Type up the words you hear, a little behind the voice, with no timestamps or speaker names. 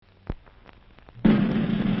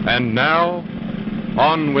And now,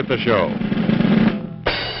 on with the show.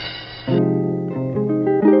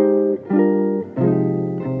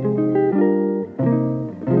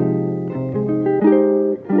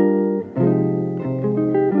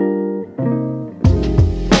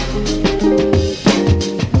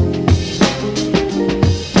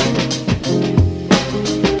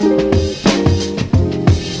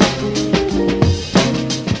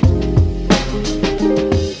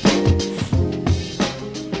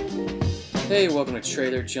 Hey, welcome to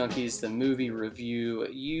Trailer Junkies, the movie review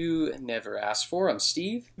you never asked for. I'm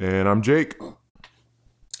Steve. And I'm Jake.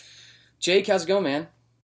 Jake, how's it going, man?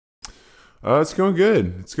 It's going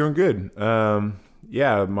good. It's going good. My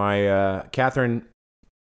Catherine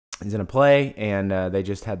is in a play, and they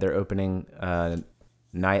just had their opening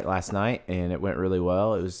night last night, and it went really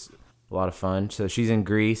well. It was a lot of fun. So she's in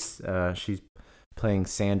Grease. She's playing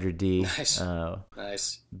Sandra Dee. Nice.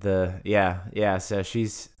 Nice. So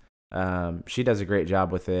she's she does a great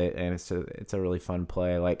job with it, and it's a really fun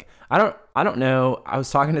play. Like I don't know. I was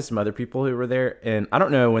talking to some other people who were there, and I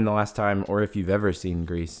don't know when the last time or if you've ever seen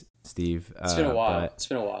Grease, Steve. It's been a while. It's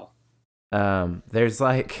been a while. There's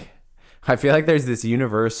like, I feel like there's this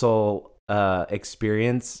universal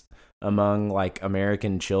experience among like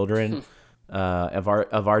American children of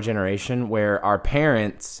our generation where our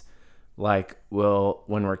parents like will,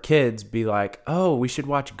 when we're kids, be like, oh, we should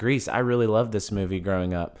watch Grease. I really loved this movie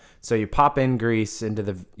growing up. So you pop in Grease into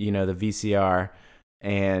the VCR,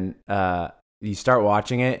 and you start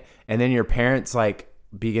watching it, and then your parents like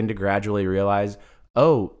begin to gradually realize,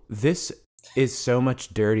 oh, this is so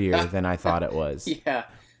much dirtier than I thought it was.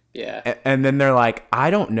 Yeah. And then they're like,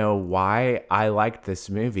 I don't know why I liked this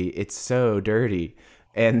movie. It's so dirty.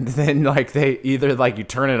 And then like they either like you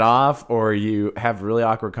turn it off or you have really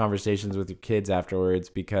awkward conversations with your kids afterwards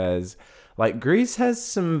because like Grease has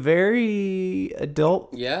some very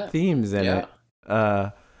adult themes in it.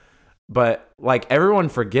 But like everyone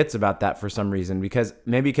forgets about that for some reason because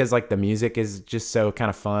like the music is just so kind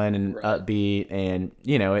of fun and upbeat, and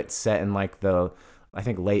it's set in like the I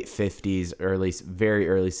think late 50s, very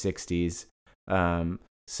early 60s.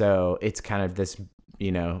 So it's kind of this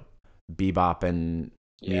bebop and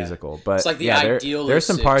musical, but it's like the idealistic there's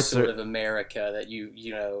some parts sort of America that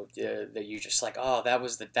that you just like, oh, that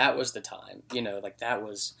was the time, like that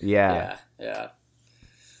was yeah.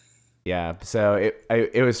 So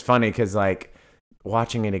it was funny because like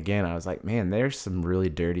watching it again, I was like, man, there's some really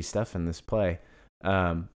dirty stuff in this play,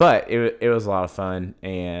 but it was a lot of fun,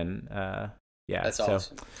 and that's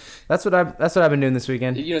awesome. That's what I've been doing this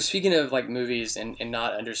weekend. Speaking of like movies and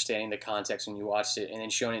not understanding the context when you watched it and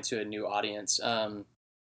then showing it to a new audience,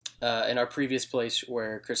 in our previous place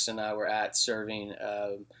where Kristen and I were at serving,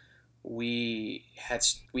 we had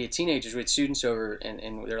teenagers, we had students over,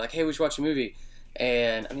 and they're like, hey, we should watch a movie.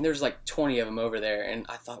 And I mean, there's like 20 of them over there, and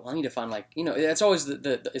I thought, well, I need to find like, that's always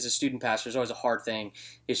as a student pastor, it's always a hard thing,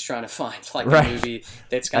 is trying to find like a movie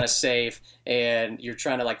that's kind of safe, and you're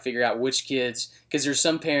trying to like figure out which kids, because there's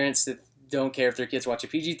some parents that don't care if their kids watch a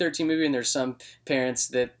PG-13 movie, and there's some parents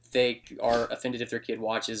that they are offended if their kid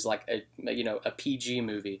watches like a PG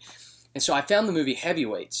movie. And so I found the movie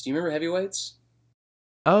Heavyweights. Do you remember Heavyweights?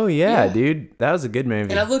 Oh yeah, dude, that was a good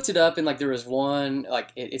movie. And I looked it up, and like there was one, like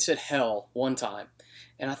it said hell one time,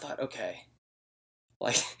 and I thought, okay,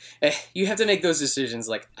 like you have to make those decisions.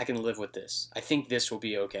 Like I can live with this. I think this will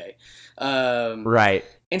be okay. Right.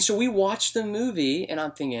 And so we watched the movie, and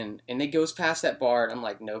I'm thinking, and it goes past that bar, and I'm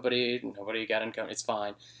like, nobody got uncomfortable. It's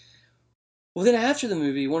fine. Well, then after the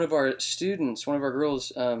movie, one of our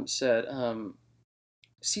girls said,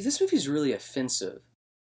 see, this movie is really offensive.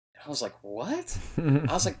 I was like, what?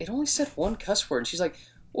 I was like, it only said one cuss word. And she's like,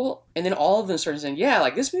 well, and then all of them started saying, yeah,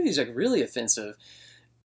 like this movie is like really offensive.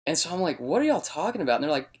 And so I'm like, what are y'all talking about? And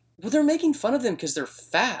they're like, well, they're making fun of them because they're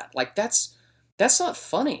fat. Like that's not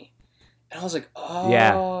funny. And I was like, oh.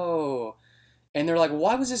 Yeah. And they're like,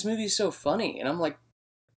 why was this movie so funny? And I'm like,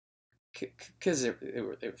 because they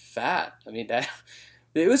were fat. I mean,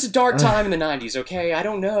 it was a dark time in the 90s, okay? I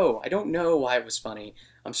don't know why it was funny.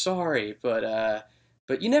 I'm sorry,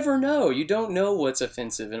 but you never know. You don't know what's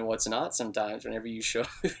offensive and what's not sometimes whenever you show a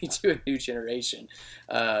movie to a new generation.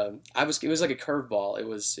 It was like a curveball. It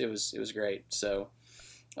was great. So,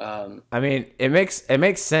 I mean, it makes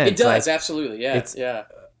sense. It does, like, absolutely. Yeah. Yeah.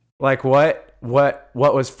 Like what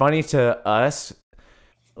was funny to us,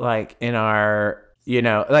 like in our,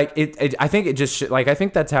 like I think it just like, I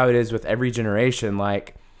think that's how it is with every generation.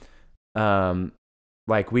 Like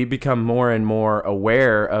we become more and more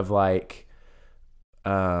aware of like,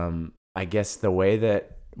 I guess the way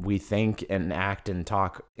that we think and act and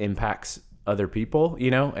talk impacts other people,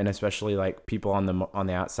 you know, and especially like people on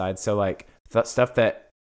the outside. So like stuff that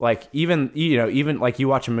like even like you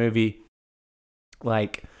watch a movie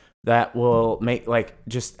like that will make like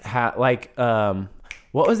just like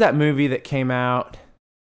what was that movie that came out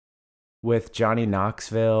with Johnny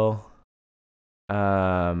Knoxville?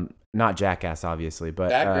 Not Jackass, obviously, but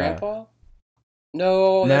Bad Grandpa?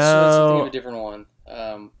 No, that's thinking of a different one.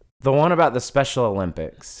 The one about the Special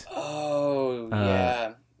Olympics. Oh,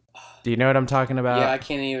 yeah. Do you know what I'm talking about? Yeah, I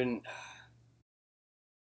can't even.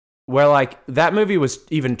 Where like that movie was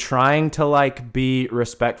even trying to like be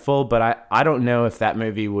respectful, but I don't know if that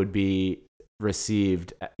movie would be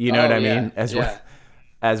received. You know what I mean?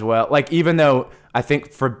 As well. Like even though I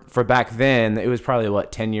think for back then it was probably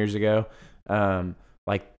 10 years ago.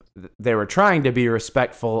 Like they were trying to be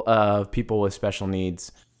respectful of people with special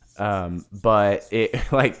needs. But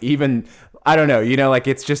it like even I don't know, you know, like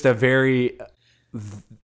it's just a very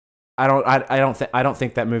I don't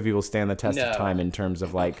think that movie will stand the test of time in terms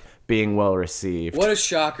of like being well received. What a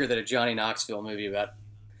shocker that a Johnny Knoxville movie about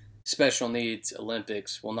special needs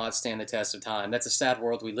Olympics will not stand the test of time. That's a sad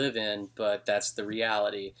world we live in, but that's the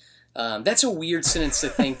reality. That's a weird sentence to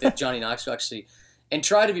think that Johnny Knoxville actually, and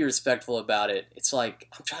try to be respectful about it. It's like,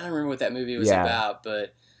 I'm trying to remember what that movie was about,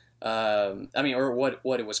 but I mean, or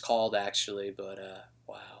what it was called actually, but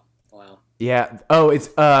wow. Yeah. Oh, it's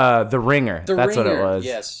The Ringer. That's what it was.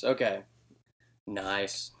 Yes. Okay.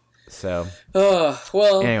 Nice. So.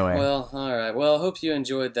 Well. Anyway. Well. All right. Well, I hope you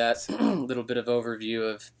enjoyed that little bit of overview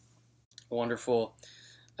of wonderful.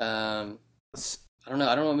 I don't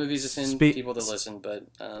know what movies offend people to listen, but.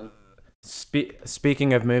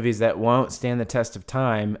 Speaking of movies that won't stand the test of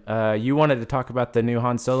time, you wanted to talk about the new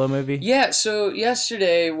Han Solo movie? Yeah. So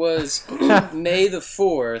yesterday was May the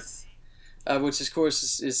 4th. Which, of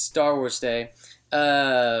course, is Star Wars Day.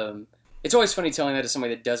 It's always funny telling that to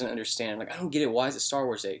somebody that doesn't understand. Like, I don't get it. Why is it Star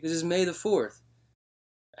Wars Day? Because it's May the 4th.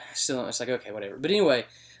 I still don't. It's like, okay, whatever. But anyway,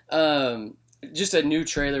 just a new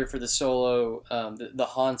trailer for the Solo, the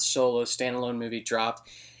Han Solo standalone movie dropped.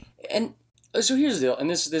 And so here's the deal. And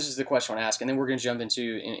this is the question I want to ask. And then we're going to jump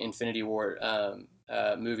into Infinity War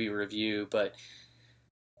movie review. But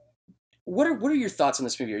what are your thoughts on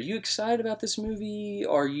this movie? Are you excited about this movie?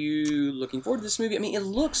 Are you looking forward to this movie? I mean, it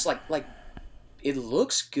looks like it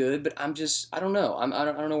looks good, but I don't know. I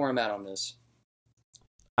don't know where I'm at on this.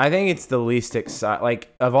 I think it's the least exciting.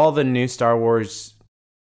 Like of all the new Star Wars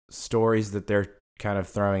stories that they're kind of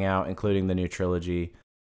throwing out, including the new trilogy,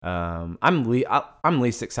 I'm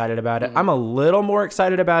least excited about it. Mm-hmm. I'm a little more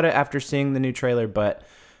excited about it after seeing the new trailer, but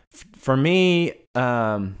for me,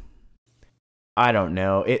 I don't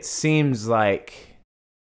know. It seems like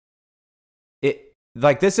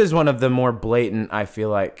this is one of the more blatant, I feel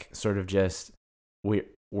like, sort of just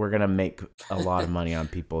we're going to make a lot of money on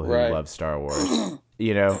people who love Star Wars,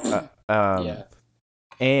 you know? Yeah.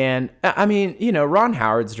 And I mean, you know, Ron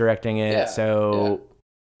Howard's directing it, so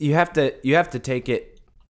you have to take it,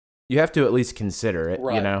 you have to at least consider it,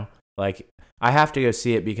 you know? Like I have to go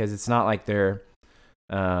see it because it's not like they're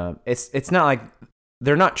it's not like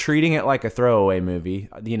they're not treating it like a throwaway movie.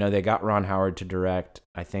 You know, they got Ron Howard to direct.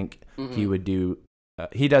 I think he would do.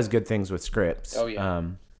 He does good things with scripts. Oh yeah.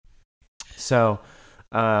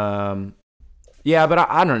 Yeah, but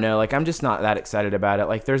I don't know. Like, I'm just not that excited about it.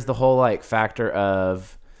 Like, there's the whole like factor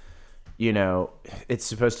of, you know, it's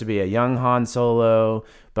supposed to be a young Han Solo,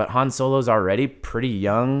 but Han Solo's already pretty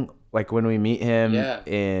young. Like when we meet him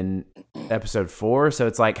in episode 4, so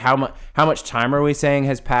it's like how much time are we saying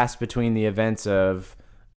has passed between the events of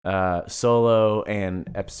Solo and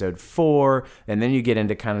episode 4, and then you get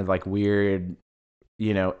into kind of like weird,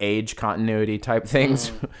 you know, age continuity type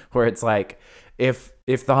things where it's like if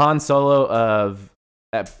the Han Solo of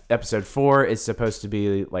episode 4 is supposed to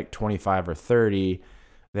be like 25 or 30,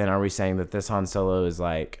 then are we saying that this Han Solo is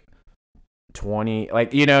like 20,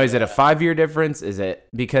 like, you know, is it a 5-year difference? Is it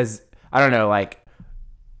because I don't know, like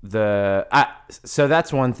so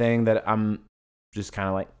that's one thing that I'm just kind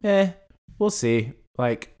of like, we'll see.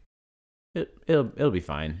 Like it'll be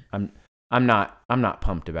fine. I'm not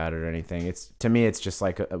pumped about it or anything. To me it's just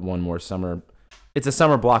like one more summer. It's a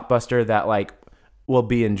summer blockbuster that like will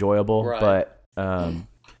be enjoyable, but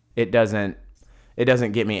it doesn't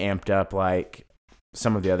get me amped up like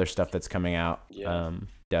some of the other stuff that's coming out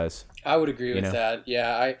does. I would agree with that.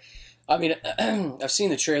 Yeah, I mean, I've seen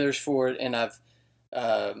the trailers for it, and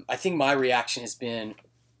I think my reaction has been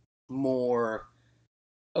more,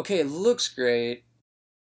 okay, it looks great,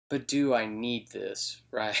 but do I need this?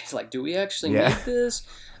 Right? Like, do we actually need this?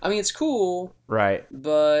 I mean, it's cool, right?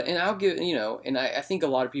 But, and I'll give, you know, and I think a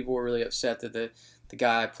lot of people were really upset that the the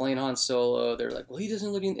guy playing Han Solo. They're like, well, he doesn't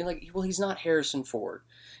look like, well, he's not Harrison Ford,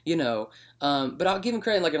 you know. But I'll give him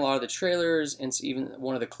credit, like in a lot of the trailers and even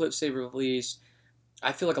one of the clips they've released.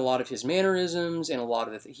 I feel like a lot of his mannerisms and a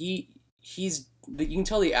lot of he's you can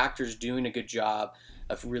tell the actor's doing a good job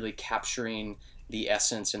of really capturing the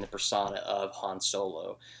essence and the persona of Han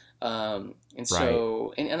Solo. And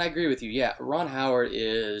so, and I agree with you. Yeah, Ron Howard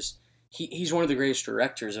is he's one of the greatest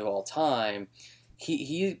directors of all time.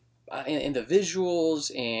 He and the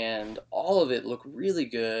visuals and all of it look really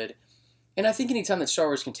good. And I think anytime that Star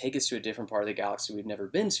Wars can take us to a different part of the galaxy we've never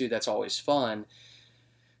been to, that's always fun.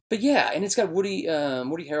 But yeah, and it's got Woody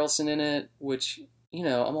Harrelson in it, which, you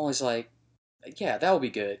know, I'm always like, yeah, that will be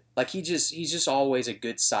good. Like he's just always a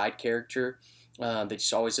good side character that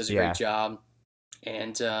just always does a great job.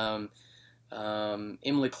 And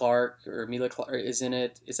Emily Clark or Emilia Clark is in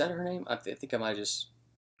it. Is that her name? I think I might just.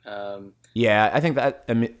 Yeah, I think that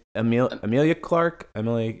Emilia Clark,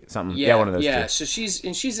 Emily something. Yeah, one of those. Yeah, two. so she's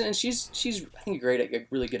I think a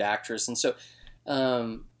really good actress, and so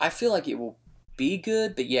I feel like it will be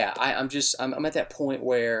good. But yeah, I'm at that point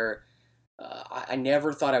where I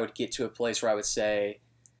never thought I would get to a place where I would say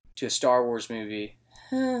to a Star Wars movie,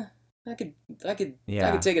 I could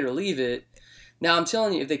take it or leave it. Now I'm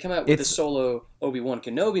telling you, if they come out with a solo Obi-Wan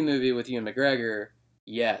Kenobi movie with Ewan McGregor,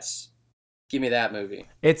 yes, give me that movie.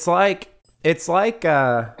 It's like if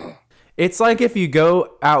you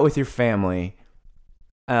go out with your family,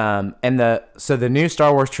 and the new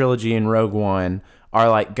Star Wars trilogy and Rogue One are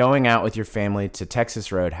like going out with your family to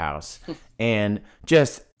Texas Roadhouse and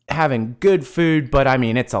just having good food, but I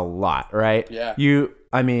mean it's a lot, right? Yeah.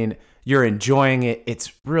 You're enjoying it.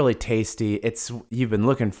 It's really tasty. You've been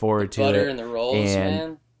looking forward to it. Butter and the rolls,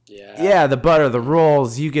 man. Yeah. Yeah, the butter, the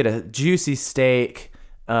rolls. You get a juicy steak,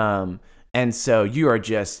 and so you are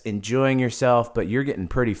just enjoying yourself, but you're getting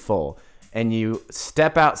pretty full. And you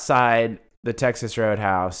step outside the Texas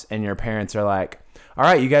Roadhouse, and your parents are like, "All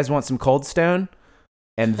right, you guys want some Cold Stone?"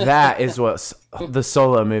 And that is what the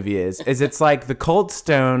Solo movie is. It's like the Cold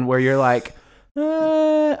Stone where you're like,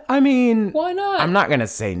 I mean, why not? I'm not gonna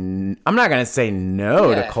say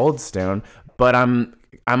no to Cold Stone, but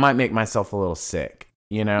I might make myself a little sick,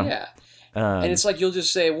 you know? Yeah. And it's like you'll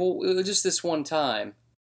just say, well, it was just this one time,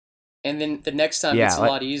 and then the next time it's a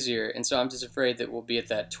lot easier. And so I'm just afraid that we'll be at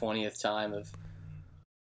that 20th time of.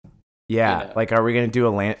 Yeah, you know. Like, are we gonna do a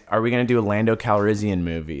Lando Calrissian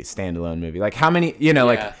movie, standalone movie? Like, how many? You know,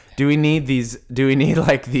 like, do we need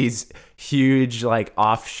like these huge like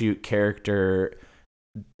offshoot character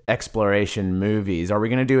exploration movies? Are we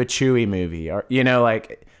gonna do a Chewie movie? Or, you know,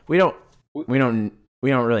 like we don't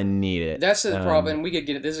really need it. That's the problem. We could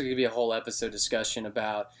get it. This is gonna be a whole episode discussion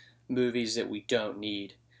about movies that we don't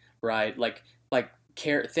need, right? Like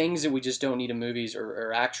things that we just don't need in movies,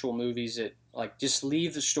 or actual movies that like just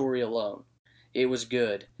leave the story alone. It was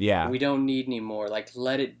good. Yeah. We don't need any more. Like,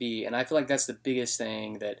 let it be. And I feel like that's the biggest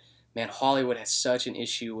thing that, man, Hollywood has such an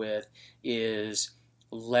issue with, is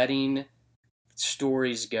letting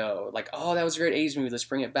stories go. Like, oh, that was a great 80s movie. Let's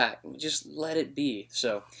bring it back. Just let it be.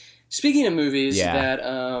 So, speaking of movies that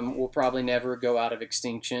will probably never go out of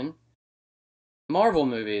extinction, Marvel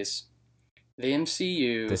movies. The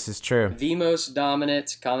MCU. This is true. The most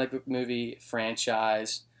dominant comic book movie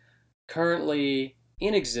franchise currently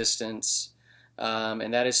in existence.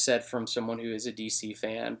 And that is said from someone who is a DC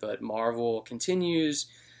fan. But Marvel continues.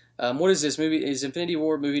 What is this movie? Is Infinity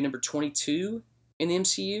War movie number 22 in the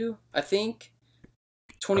MCU? I think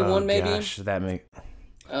 21 maybe. Gosh,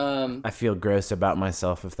 I feel gross about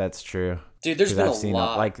myself if that's true. Dude, there's been a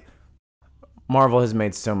lot. Like, Marvel has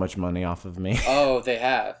made so much money off of me. Oh, they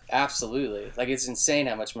have, absolutely. Like, it's insane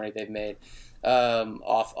how much money they've made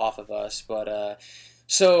off of us. But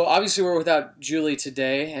so obviously we're without Julie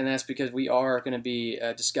today, and that's because we are going to be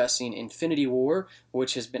discussing Infinity War,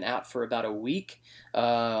 which has been out for about a week.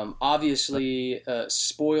 Obviously,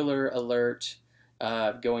 spoiler alert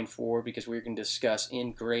going forward, because we're going to discuss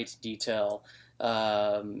in great detail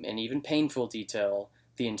and even painful detail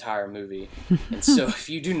the entire movie. And so if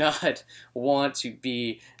you do not want to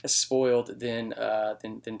be spoiled, then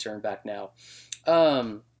turn back now.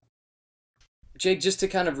 Jake, just to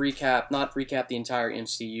kind of not recap the entire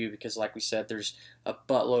MCU, because like we said, there's a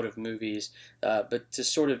buttload of movies, but to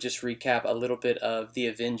sort of just recap a little bit of the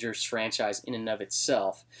Avengers franchise in and of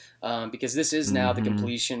itself, because this is now the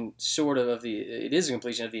completion, it is a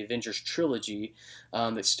completion of the Avengers trilogy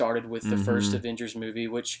that started with the first Avengers movie,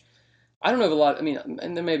 which I don't know if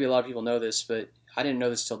and there may be a lot of people know this, but I didn't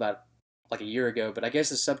know this till about like a year ago, but I guess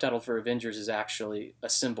the subtitle for Avengers is actually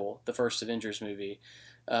Assemble, the first Avengers movie.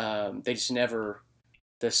 They just never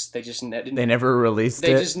this they just didn't. They never released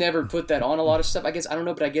They it. just never put that on a lot of stuff. I guess I don't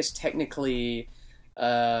know, but I guess technically,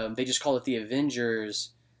 they just call it the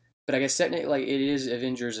Avengers. But I guess technically, like it is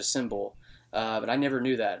Avengers Assemble. But I never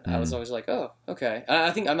knew that. I was always like, oh, okay.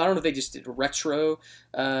 I think I don't know if they just did retro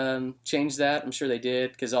change that. I'm sure they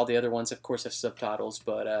did because all the other ones, of course, have subtitles.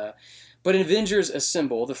 But in Avengers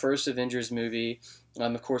Assemble, the first Avengers movie,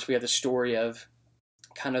 of course, we have the story of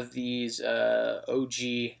kind of these OG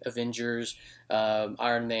Avengers,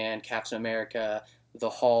 Iron Man, Captain America, the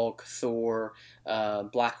Hulk, Thor,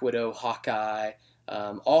 Black Widow, Hawkeye,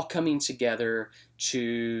 all coming together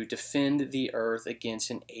to defend the Earth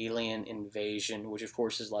against an alien invasion, which of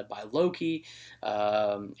course is led by Loki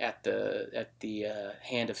at the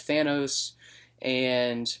hand of Thanos,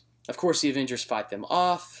 and of course the Avengers fight them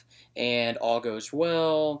off, and all goes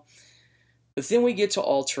well. But then we get to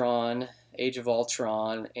Ultron, Age of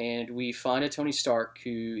Ultron, and we find a Tony Stark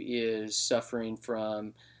who is suffering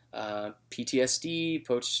from PTSD,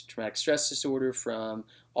 post-traumatic stress disorder, from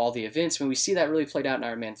all the events. When we see that really played out in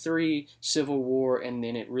Iron Man 3, Civil War, and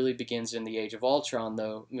then it really begins in the Age of Ultron,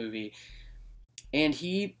 though, movie. And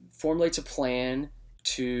he formulates a plan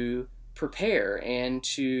to prepare and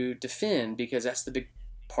to defend, because that's the big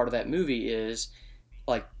part of that movie is,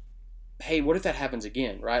 like, hey, what if that happens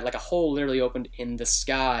again, right? Like a hole literally opened in the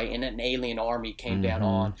sky and an alien army came down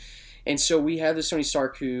on. And so we have this Tony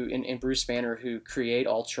Stark who, and Bruce Banner, who create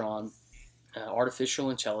Ultron,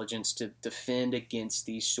 artificial intelligence, to defend against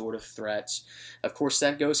these sort of threats. Of course,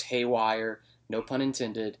 that goes haywire, no pun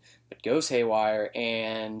intended, but goes haywire,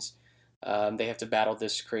 and they have to battle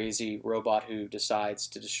this crazy robot who decides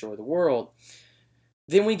to destroy the world.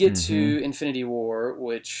 Then we get to Infinity War,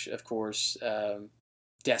 which, of course,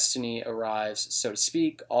 Destiny arrives, so to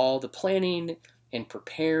speak. All the planning and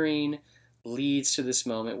preparing leads to this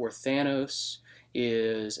moment where Thanos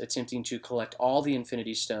is attempting to collect all the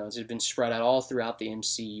Infinity Stones. It had been spread out all throughout the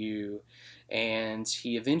MCU, and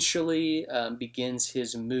he eventually begins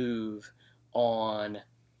his move on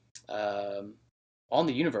the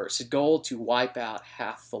universe. His goal to wipe out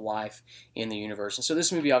half the life in the universe. And so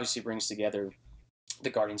this movie obviously brings together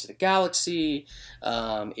the Guardians of the Galaxy.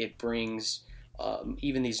 It brings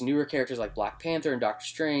even these newer characters like Black Panther and Doctor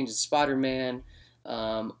Strange and Spider-Man,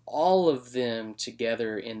 all of them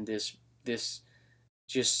together in this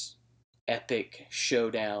just epic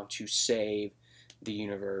showdown to save the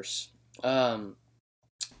universe.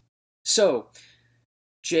 So,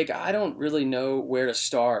 Jake, I don't really know where to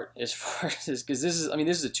start as far as this, because this is a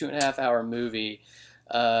 2.5 hour movie.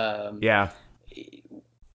 Yeah.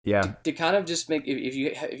 To kind of just make, if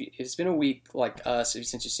it's been a week like us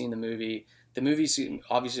since you've seen the movie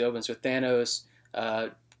obviously opens with Thanos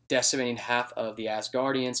decimating half of the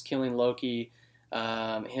Asgardians, killing Loki,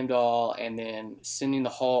 Heimdall, and then sending the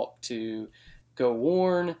Hulk to go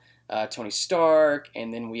warn Tony Stark,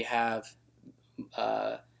 and then we have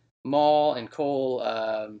Maul and Cole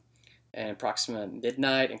and Proxima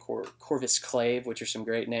Midnight and Corvus Clave, which are some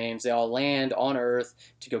great names. They all land on Earth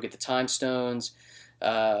to go get the Time Stones.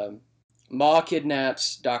 Maul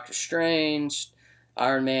kidnaps Doctor Strange.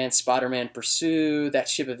 Iron Man, Spider-Man pursue. That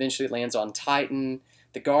ship eventually lands on Titan.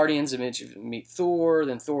 The Guardians eventually meet Thor.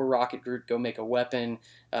 Then Thor, Rocket, Groot go make a weapon,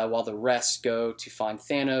 while the rest go to find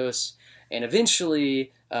Thanos. And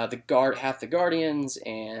eventually, half the Guardians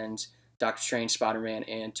and Doctor Strange, Spider-Man,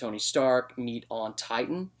 and Tony Stark meet on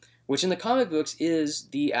Titan, which in the comic books is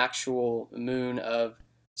the actual moon of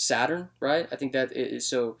Saturn, right? I think that is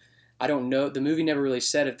so. I don't know. The movie never really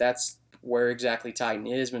said if that's where exactly Titan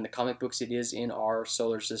is, but in the comic books it is in our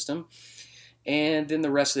solar system. And then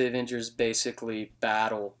the rest of the Avengers basically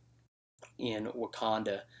battle in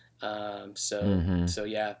Wakanda. So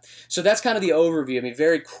yeah. So that's kind of the overview. I mean,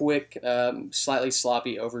 very quick, slightly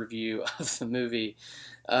sloppy overview of the movie.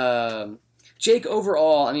 Jake,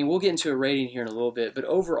 overall, I mean, we'll get into a rating here in a little bit, but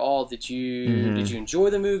overall, did you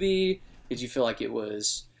enjoy the movie? Did you feel like it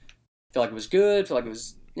was good? Feel like it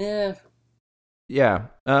was Yeah.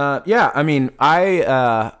 I mean,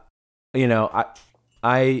 I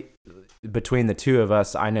between the two of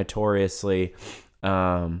us, I notoriously,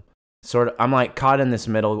 I'm like caught in this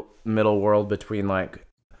middle world between like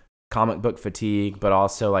comic book fatigue, but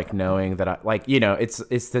also like knowing that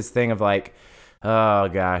it's this thing of like, oh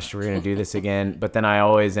gosh, we're going to do this again. But then I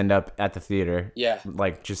always end up at the theater. Yeah.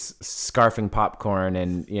 Like just scarfing popcorn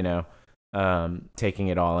and, taking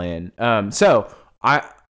it all in. So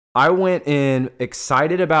I went in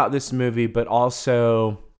excited about this movie, but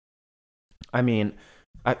also, I mean,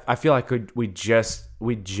 I feel like we just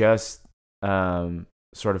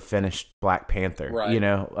sort of finished Black Panther, right.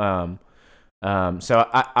 So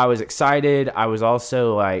I was excited. I was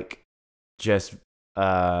also like just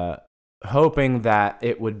hoping that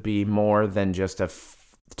it would be more than just a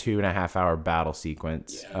 2.5 hour battle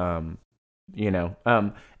sequence. Yeah.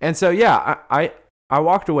 And so yeah, I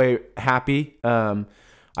walked away happy.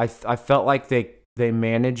 I felt like they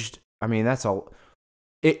managed. I mean, that's all.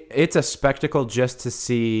 It's a spectacle just to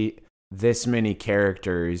see this many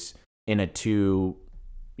characters in a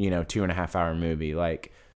 2.5 hour movie.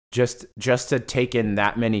 Like just to take in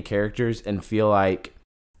that many characters and feel like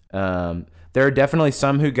there are definitely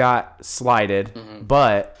some who got slighted,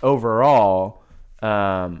 but overall,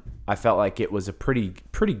 I felt like it was a pretty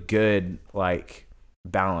good like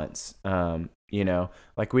balance.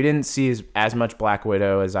 Like we didn't see as much Black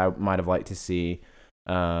Widow as I might have liked to see.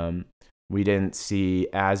 We didn't see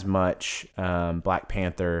as much Black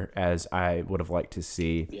Panther as I would have liked to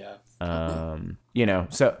see. Yeah.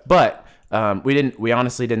 We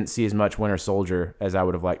honestly didn't see as much Winter Soldier as I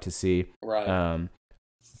would have liked to see. Right.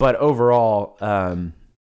 But overall,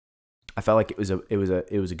 I felt like it was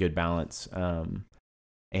a good balance.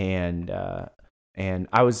 And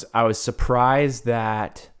I was surprised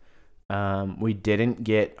that we didn't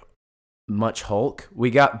get much Hulk.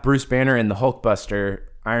 We got Bruce Banner in the Hulkbuster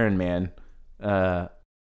Iron Man,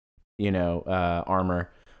 armor,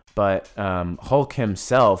 but Hulk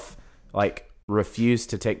himself like refused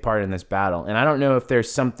to take part in this battle. And I don't know if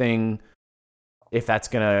there's something, if that's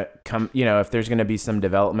gonna come, if there's gonna be some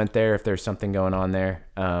development there, if there's something going on there.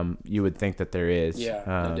 You would think that there is. Yeah,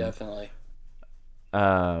 no, definitely.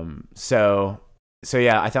 So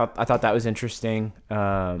yeah, I thought that was interesting.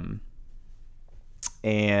 So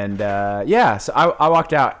I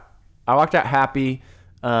walked out happy,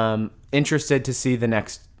 interested to see the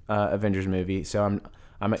next Avengers movie. So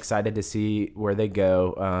I'm excited to see where they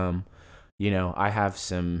go. I have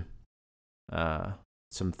some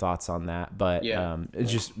thoughts on that, but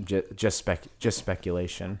it's just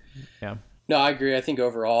speculation. Yeah. No, I agree. I think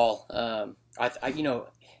overall,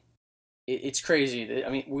 it's crazy. I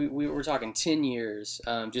mean, we were talking 10 years.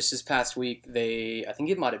 Just this past week, I think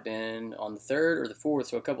it might have been on the 3rd or the 4th,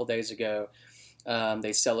 so a couple days ago,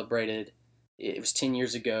 they celebrated. It was 10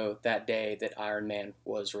 years ago that day that Iron Man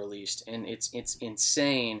was released, and it's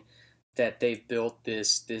insane that they've built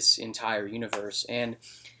this entire universe. And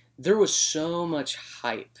there was so much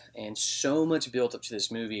hype and so much built up to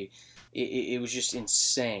this movie. It was just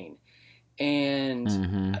insane.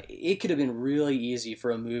 And it could have been really easy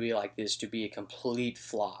for a movie like this to be a complete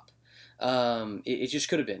flop. It just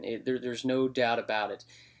could have been. There's no doubt about it.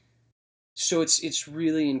 So it's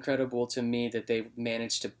really incredible to me that they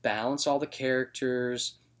managed to balance all the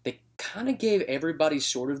characters. They kind of gave everybody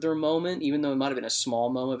sort of their moment, even though it might have been a small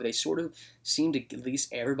moment, but they sort of seemed to, at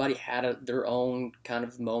least everybody had their own kind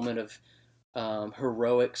of moment of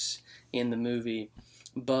heroics in the movie.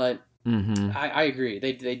 But I agree.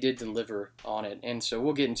 They did deliver on it, and so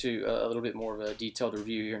we'll get into a little bit more of a detailed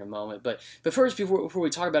review here in a moment. But first, before we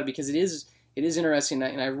talk about it, because it is interesting,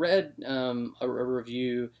 and I read a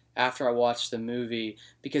review after I watched the movie,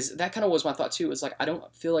 because that kind of was my thought too. It was like, I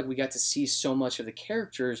don't feel like we got to see so much of the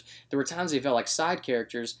characters. There were times they felt like side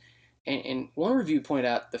characters, and one review pointed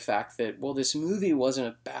out the fact that, well, this movie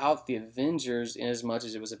wasn't about the Avengers in as much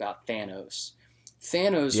as it was about Thanos.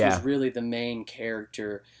 Thanos was really the main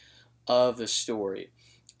character of the story.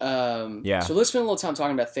 So let's spend a little time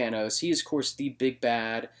talking about Thanos. He is, of course, the big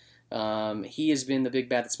bad. He has been the big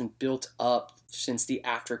bad that's been built up since the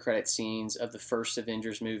after credit scenes of the first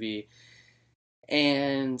Avengers movie.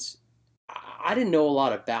 And I didn't know a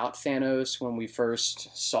lot about Thanos when we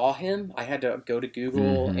first saw him. I had to go to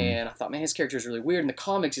Google, and I thought, man, his character is really weird. In the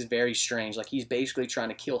comics, is very strange. Like, he's basically trying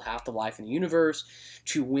to kill half the life in the universe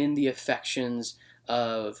to win the affections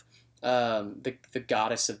of the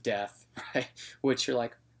goddess of death, right? Which you're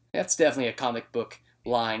like, that's definitely a comic book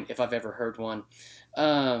line if I've ever heard one.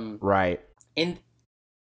 Right. And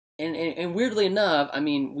weirdly enough, I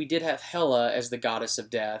mean, we did have Hela as the goddess of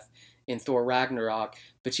death in Thor Ragnarok,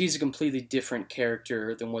 but she's a completely different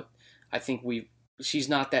character than what I think she's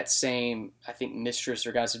not that same, I think, mistress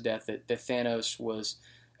or goddess of death that Thanos was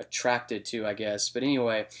attracted to, I guess. But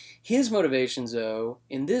anyway, his motivations, though,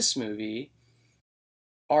 in this movie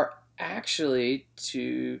are actually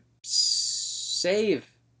to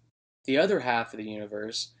save the other half of the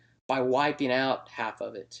universe by wiping out half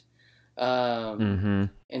of it. And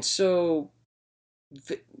so,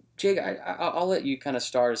 Jake, I'll let you kind of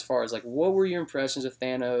start as far as, like, what were your impressions of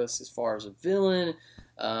Thanos as far as a villain,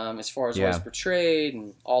 as far as what was portrayed,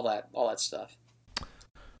 and all that stuff.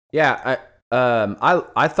 Yeah,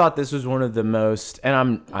 I thought this was one of the most,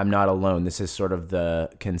 and I'm not alone. This is sort of the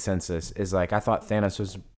consensus. Is like, I thought Thanos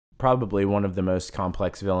was probably one of the most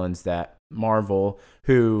complex villains that Marvel,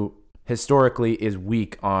 who historically is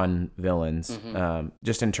weak on villains,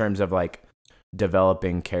 just in terms of like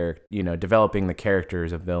developing developing the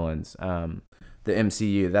characters of villains. The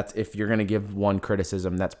MCU, that's, if you're going to give one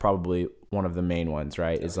criticism, that's probably one of the main ones,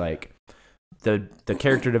 right? Is like the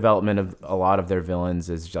character development of a lot of their villains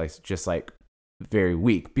is just like very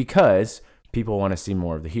weak because people want to see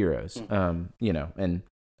more of the heroes. But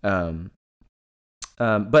I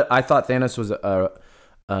thought Thanos was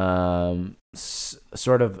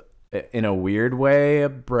sort of, in a weird way, a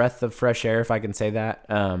breath of fresh air, if I can say that.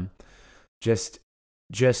 Just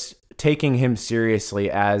taking him seriously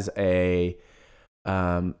as a,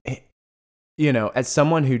 as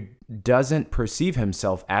someone who doesn't perceive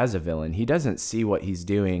himself as a villain. He doesn't see what he's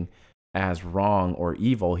doing as wrong or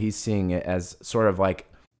evil. He's seeing it as sort of like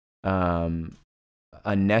a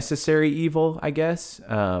necessary evil, I guess.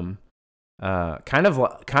 Kind of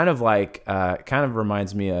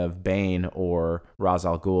reminds me of Bane or Ra's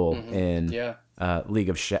al Ghul in League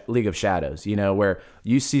of Shadows. Where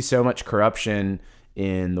you see so much corruption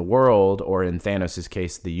in the world, or in Thanos'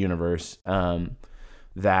 case, the universe,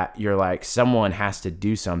 that you're like, someone has to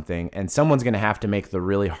do something, and someone's going to have to make the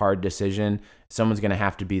really hard decision. Someone's going to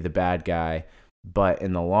have to be the bad guy. But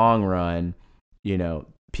in the long run,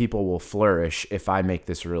 people will flourish if I make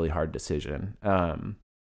this really hard decision.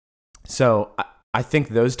 So I think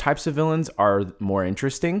those types of villains are more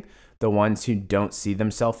interesting. The ones who don't see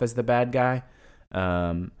themselves as the bad guy,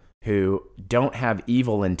 who don't have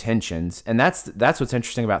evil intentions. And that's what's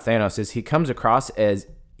interesting about Thanos, is he comes across as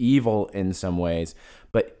evil in some ways,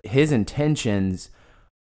 but his intentions,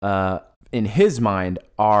 in his mind,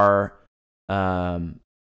 are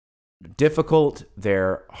difficult.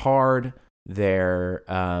 They're hard.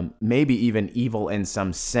 They're maybe even evil in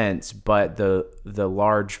some sense, but the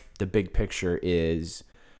big picture is,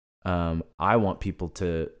 I want people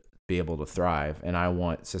to be able to thrive, and I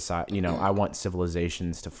want society, I want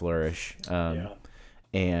civilizations to flourish.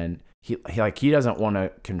 And he doesn't want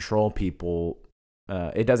to control people.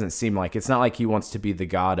 It doesn't seem like, it's not like he wants to be the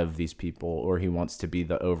god of these people, or he wants to be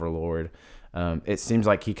the overlord. It seems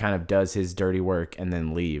like he kind of does his dirty work and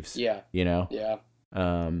then leaves. Yeah. Yeah.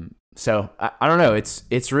 So I don't know.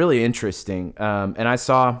 It's really interesting. And I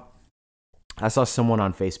saw someone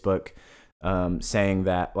on Facebook saying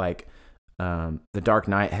that, like, The Dark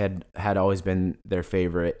Knight had always been their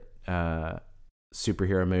favorite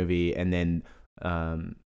superhero movie, and then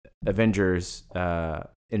Avengers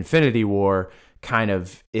Infinity War kind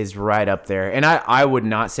of is right up there. And I would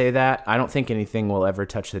not say that. I don't think anything will ever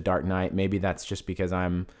touch The Dark Knight. Maybe that's just because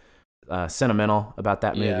I'm sentimental about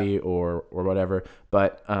that movie or whatever.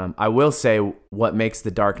 But I will say what makes The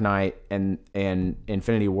Dark Knight and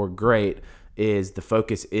Infinity War great is the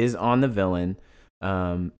focus is on the villain.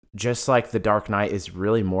 Just like The Dark Knight is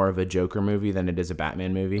really more of a Joker movie than it is a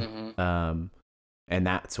Batman movie. And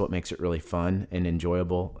that's what makes it really fun and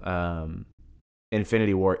enjoyable.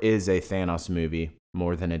 Infinity War is a Thanos movie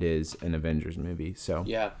more than it is an Avengers movie. So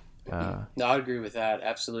yeah. No, I would agree with that.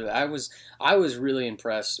 Absolutely. I was really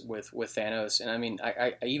impressed with Thanos. And I mean,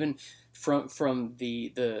 I even from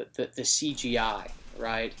the CGI,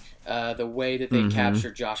 right? The way that they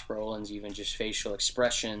captured Josh Brolin's even just facial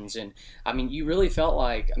expressions. And I mean, you really felt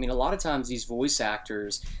like, a lot of times these voice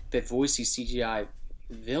actors that voice these CGI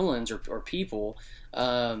villains or people,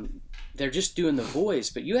 they're just doing the voice,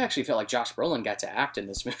 but you actually felt like Josh Brolin got to act in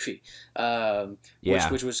this movie,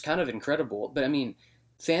 which was kind of incredible. But I mean,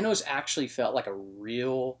 Thanos actually felt like a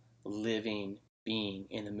real living being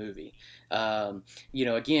in the movie.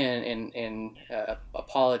 Again, and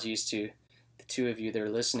apologies to the two of you that are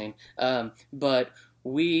listening, but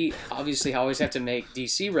we obviously always have to make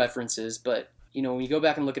DC references. But when you go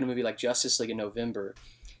back and look at a movie like Justice League in November,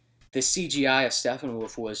 the CGI of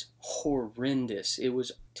Steppenwolf was horrendous. It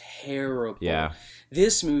was terrible. Yeah.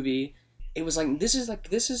 This movie, it was like this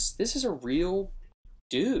is a real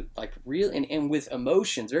dude, like real and with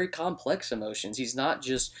emotions, very complex emotions. He's not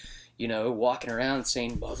just walking around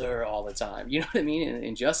saying "mother" all the time. You know what I mean?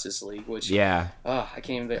 In Justice League, which I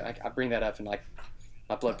can't even. I bring that up and like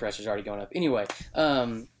my blood pressure's already going up. Anyway,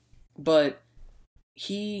 but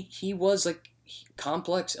he was like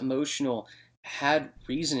complex, emotional, had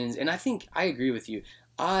reasons, and I think I agree with you.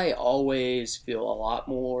 I always feel a lot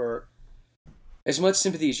more, as much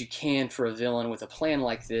sympathy as you can for a villain with a plan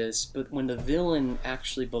like this, but when the villain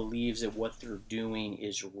actually believes that what they're doing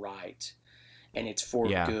is right and it's for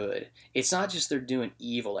good. It's not just they're doing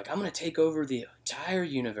evil, like I'm going to take over the entire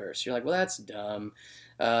universe. You're like, well, that's dumb.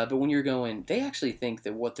 But when you're going, they actually think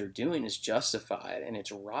that what they're doing is justified and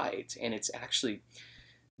it's right, and it's actually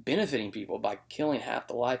benefiting people by killing half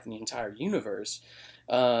the life in the entire universe.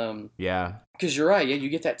 Yeah. Because you're right, yeah, you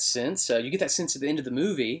get that sense. You get that sense at the end of the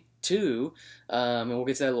movie too, and we'll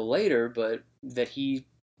get to that a little later. But that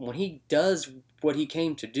when he does what he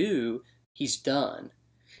came to do, he's done.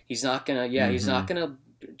 He's not gonna, yeah, he's not gonna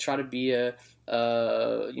try to be to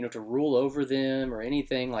rule over them or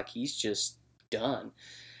anything. Like he's just done.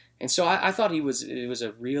 And so I thought it was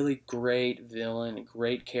a really great villain, a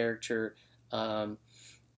great character. Um,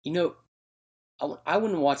 you know, I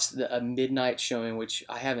wouldn't watch a midnight showing, which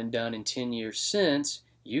I haven't done in 10 years since,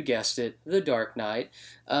 you guessed it, The Dark Knight.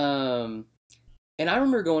 And I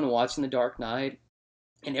remember going and watching The Dark Knight,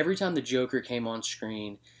 and every time the Joker came on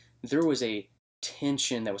screen, there was a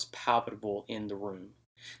tension that was palpable in the room.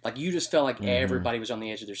 Like you just felt like everybody was on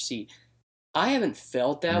the edge of their seat. I haven't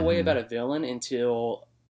felt that way about a villain until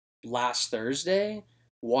last Thursday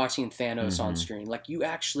watching Thanos on screen. Like you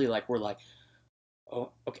actually were like,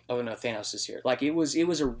 oh, okay. Oh no, Thanos is here. Like it was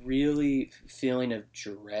a really feeling of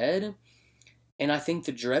dread, and I think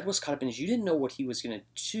the dread was caught up in is you didn't know what he was gonna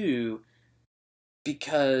do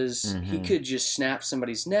because he could just snap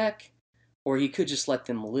somebody's neck, or he could just let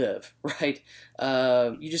them live, right?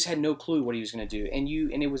 You just had no clue what he was gonna do, and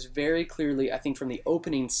it was very clearly, I think, from the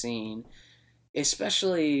opening scene,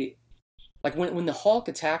 especially like when the Hulk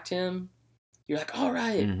attacked him, you're like, all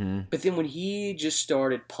right, but then when he just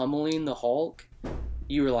started pummeling the Hulk,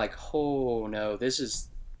 you were like, oh no, this is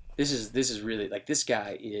really like this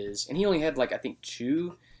guy is, and he only had I think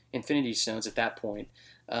 2 Infinity Stones at that point.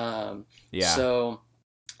 So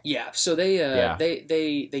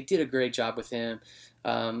they did a great job with him.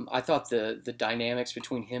 I thought the dynamics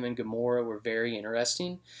between him and Gamora were very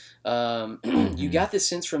interesting. You got this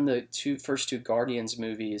sense from the first two Guardians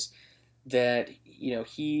movies that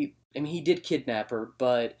he did kidnap her,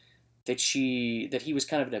 but that he was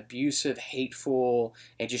kind of an abusive, hateful,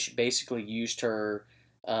 and just basically used her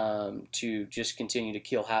to just continue to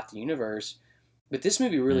kill half the universe. But this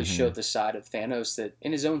movie really showed the side of Thanos that,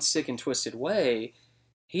 in his own sick and twisted way,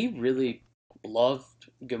 he really loved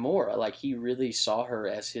Gamora. Like he really saw her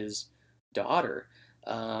as his daughter.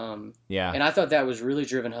 And I thought that was really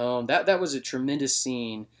driven home. That was a tremendous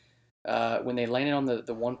scene. When they landed on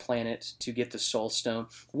the one planet to get the Soul Stone.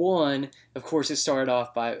 One, of course, it started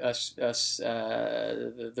off by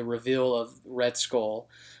the reveal of Red Skull,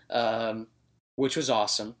 which was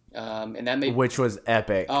awesome, and which was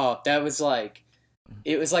epic. Oh, that was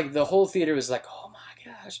it was like the whole theater was like, oh my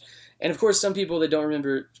gosh, and of course, some people that don't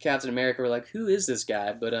remember Captain America were like, who is this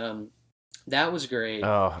guy? But that was great.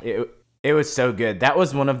 Oh, it was so good. That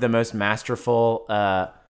was one of the most masterful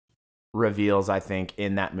reveals, I think,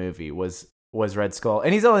 in that movie was Red Skull,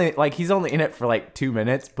 and he's only in it for 2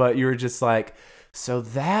 minutes, but you were just like, so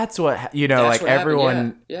that's what that's what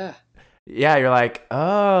everyone happened. Yeah you're like,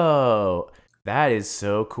 oh, that is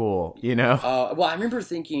so cool. Well, I remember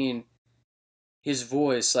thinking his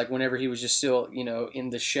voice, whenever he was just still in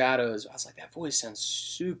the shadows, I was like, that voice sounds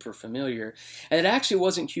super familiar. And it actually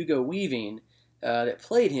wasn't Hugo Weaving that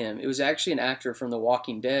played him. It was actually an actor from The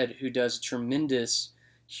Walking Dead who does tremendous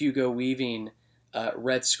Hugo Weaving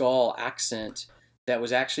Red Skull accent that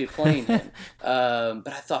was actually playing him. But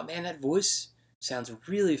I thought, man, that voice sounds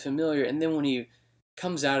really familiar. And then when he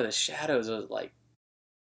comes out of the shadows, I was like,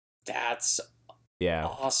 that's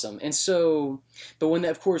awesome. And so, but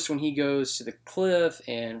when he goes to the cliff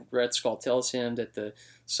and Red Skull tells him that the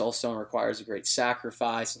Soul Stone requires a great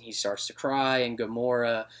sacrifice, and he starts to cry, and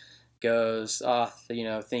Gamora goes,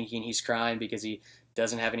 thinking he's crying because he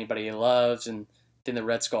doesn't have anybody he loves, and then the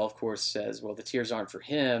Red Skull, of course, says, well, the tears aren't for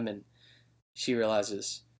him. And she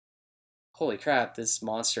realizes, holy crap, this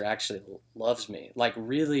monster actually loves me.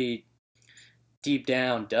 Really deep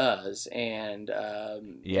down does. And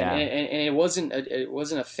and it wasn't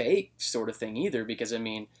a fake sort of thing either, because,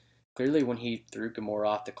 clearly when he threw Gamora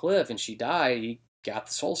off the cliff and she died, he got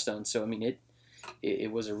the Soul Stone. So,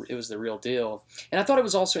 it was the real deal. And I thought it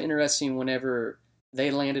was also interesting whenever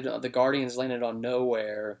the Guardians landed on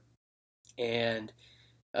Nowhere, and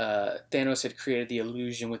Thanos had created the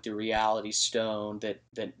illusion with the Reality Stone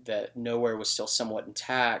that Nowhere was still somewhat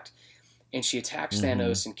intact, and she attacks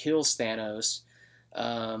Thanos and kills Thanos,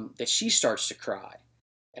 that she starts to cry.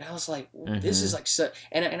 And I was like, this is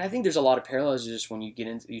and I think there's a lot of parallels just when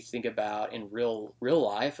you think about in real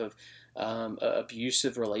life of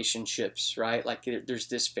abusive relationships, right? There's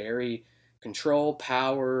this very control,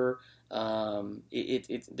 power,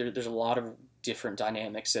 there's a lot of different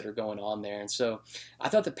dynamics that are going on there. And so I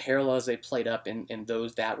thought the parallels they played up in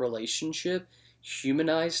that relationship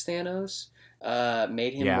humanized Thanos,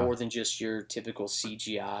 made him more than just your typical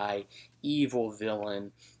CGI evil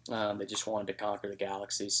villain. They just wanted to conquer the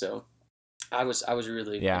galaxy. So I was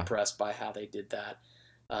really impressed by how they did that.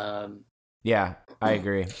 Yeah, I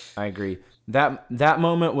agree. That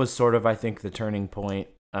moment was sort of, I think, the turning point,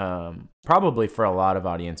 probably for a lot of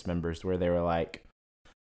audience members, where they were like,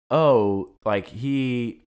 oh, like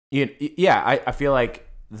I feel like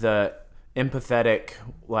the empathetic,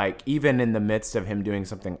 like, even in the midst of him doing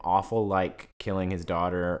something awful, like killing his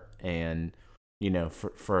daughter, and,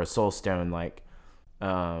 for a soul stone, like,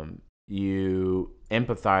 you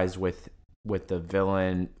empathize with the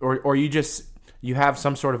villain, or you have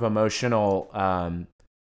some sort of emotional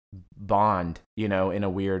bond, in a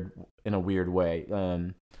weird way,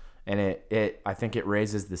 and it I think it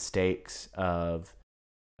raises the stakes of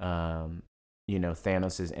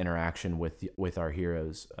Thanos's interaction with our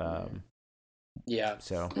heroes. Yeah.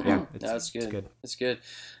 So yeah, that's good. It's good. It's good.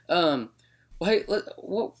 Well, hey,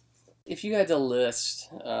 what if you had to list,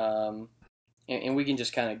 and we can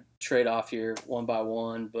just kind of trade off here one by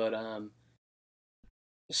one, but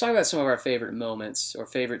let's talk about some of our favorite moments or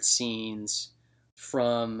favorite scenes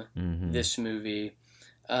from this movie.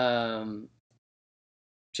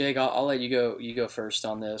 Jake, I'll let you go. You go first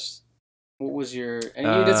on this. What was your? And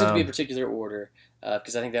it doesn't have to be a particular order,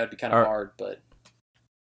 because I think that would be kind of hard. But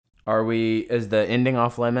is the ending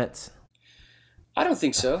off limits? I don't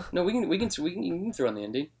think so. No, we can throw in the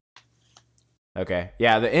ending. Okay,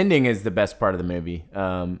 yeah, the ending is the best part of the movie.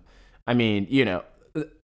 I mean,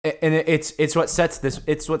 and it's what sets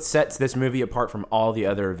this movie apart from all the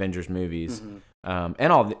other Avengers movies, and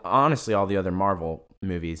honestly all the other Marvel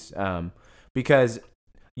movies, because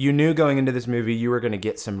you knew going into this movie you were going to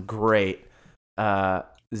get some great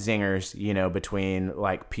zingers, between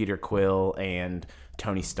like Peter Quill and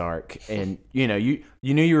Tony Stark, and you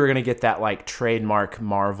knew you were going to get that like trademark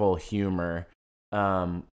Marvel humor,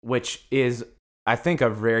 which is, I think, a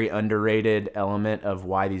very underrated element of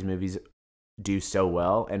why these movies do so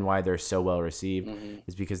well and why they're so well received,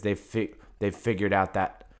 is because they've figured out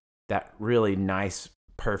that really nice,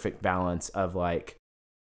 perfect balance of like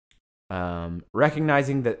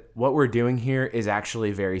recognizing that what we're doing here is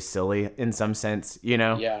actually very silly in some sense,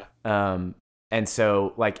 Yeah. And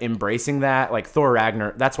so like embracing that, like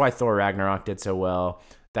that's why Thor Ragnarok did so well.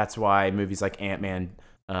 That's why movies like Ant-Man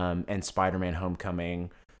and Spider-Man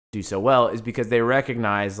Homecoming do so well, is because they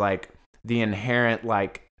recognize like the inherent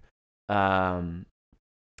like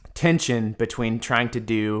tension between trying to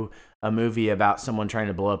do a movie about someone trying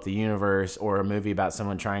to blow up the universe, or a movie about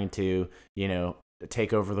someone trying to,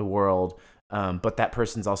 take over the world, but that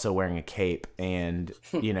person's also wearing a cape and,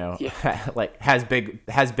 like has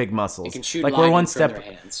big muscles. It can shoot like lightning we're one from step, their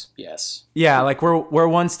hands. Yes. Yeah, like we're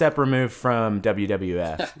one step removed from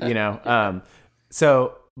WWF,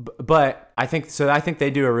 So, but I think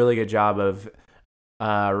they do a really good job of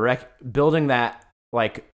building that,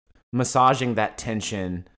 like massaging that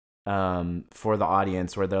tension for the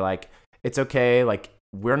audience, where they're like, it's okay, like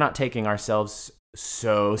we're not taking ourselves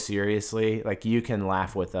so seriously, like you can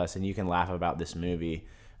laugh with us and you can laugh about this movie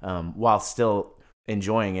while still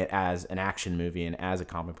enjoying it as an action movie and as a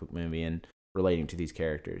comic book movie and relating to these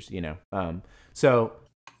characters, so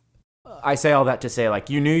I say all that to say, like,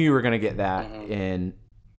 you knew you were going to get that in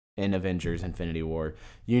Avengers Infinity War.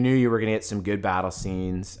 You knew you were going to get some good battle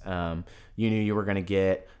scenes. You knew you were going to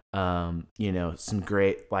get some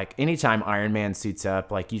great, like, anytime Iron Man suits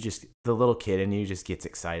up, like, the little kid in you just gets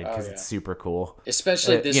excited because it's super cool.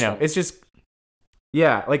 Especially this one. It's just,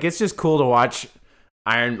 like, it's just cool to watch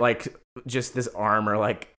Iron, like, just this armor,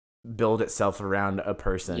 like, build itself around a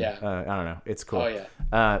person. Yeah. I don't know. It's cool. Oh,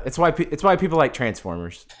 yeah. It's why people like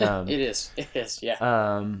Transformers. It is,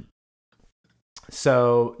 yeah.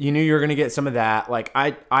 So you knew you were going to get some of that. Like,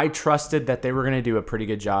 I trusted that they were going to do a pretty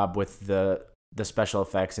good job with the special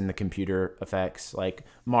effects and the computer effects. Like,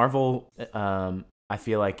 Marvel, I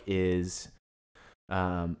feel like has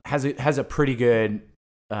a pretty good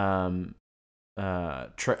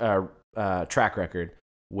track record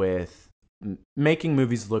with making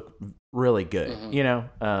movies look really good,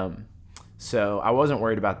 so I wasn't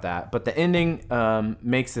worried about that. But the ending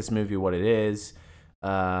makes this movie what it is.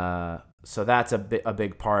 So that's a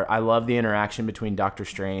big part. I love the interaction between Doctor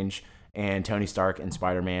Strange and Tony Stark and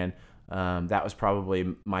Spider-Man. That was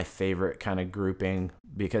probably my favorite kind of grouping,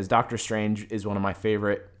 because Doctor Strange is one of my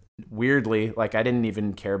favorite. Weirdly, like, I didn't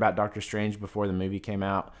even care about Doctor Strange before the movie came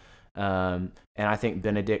out. And I think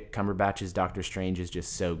Benedict Cumberbatch's Doctor Strange is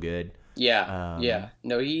just so good. Yeah.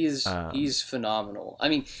 No, he's phenomenal. I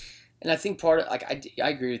mean, and I think part of, like, I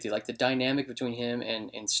agree with you. Like, the dynamic between him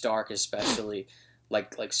and Stark, especially,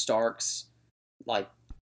 like Stark's, like,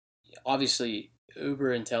 obviously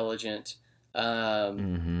uber intelligent,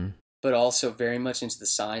 but also very much into the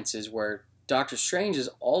sciences, where Doctor Strange is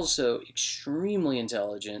also extremely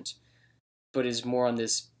intelligent, but is more on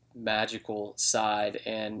this magical side.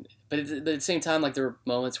 And but at the same time, like there were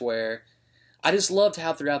moments where I just loved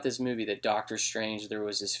how throughout this movie that Doctor Strange, there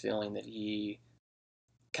was this feeling that he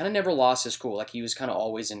kind of never lost his cool. Like he was kind of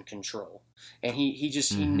always in control, and he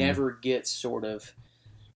never gets sort of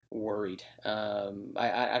worried.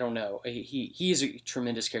 I don't know. He is a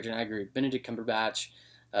tremendous character, and I agree. Benedict Cumberbatch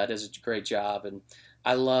does a great job, and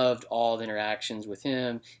I loved all the interactions with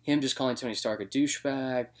him. Him just calling Tony Stark a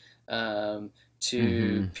douchebag.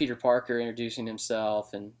 To Peter Parker introducing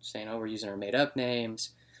himself and saying, "Oh, we're using our made up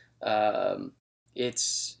names."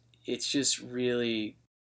 It's just really,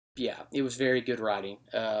 yeah, it was very good writing.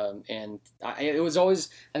 And it was always,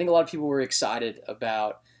 I think a lot of people were excited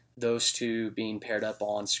about those two being paired up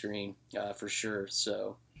on screen, for sure.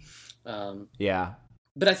 So, yeah.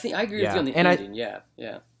 But I think I agree with you on the ending. Yeah.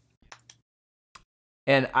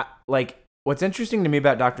 And like, what's interesting to me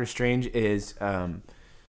about Doctor Strange is, I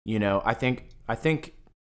think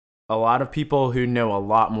a lot of people who know a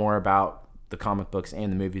lot more about the comic books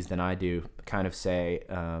and the movies than I do kind of say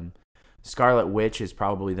Scarlet Witch is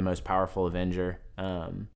probably the most powerful Avenger.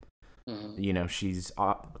 She's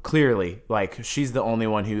clearly, like, she's the only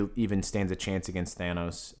one who even stands a chance against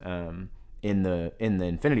Thanos in the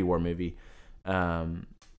Infinity War movie. The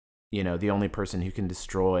only person who can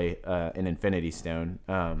destroy an Infinity Stone.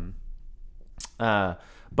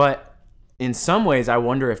 But in some ways, I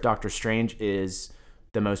wonder if Doctor Strange is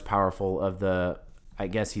the most powerful of the, I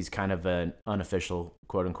guess he's kind of an unofficial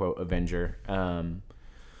quote unquote Avenger.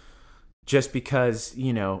 Just because,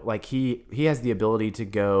 like he has the ability to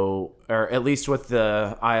go, or at least with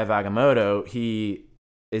the Eye of Agamotto, he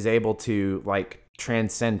is able to like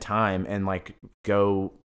transcend time and like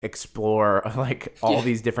go explore like all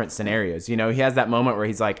these different scenarios. He has that moment where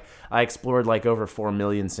he's like, I explored like over 4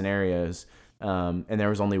 million scenarios. And there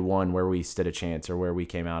was only one where we stood a chance or where we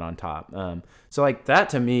came out on top. So like that,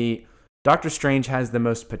 to me, Doctor Strange has the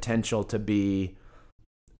most potential to be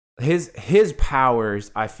his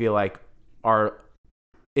powers. I feel like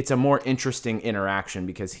it's a more interesting interaction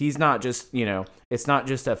because he's not just, it's not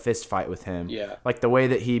just a fist fight with him. Yeah. Like the way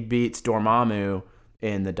that he beats Dormammu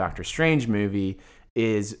in the Doctor Strange movie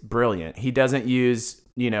is brilliant. He doesn't use,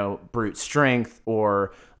 brute strength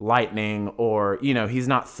or lightning or, he's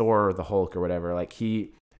not Thor or the Hulk or whatever. Like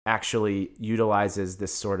he actually utilizes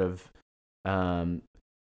this sort of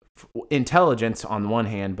intelligence on one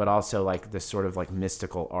hand, but also like this sort of like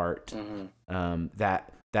mystical art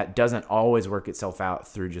that doesn't always work itself out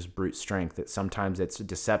through just brute strength. That sometimes it's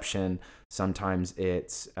deception, sometimes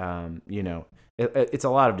it's it's a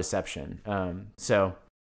lot of deception. So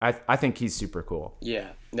I think he's super cool. Yeah,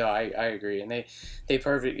 no, I agree, and they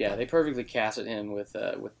perfectly casted him with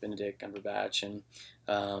Benedict Cumberbatch, and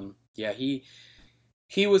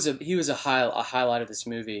he was a highlight of this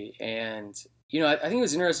movie, and I think it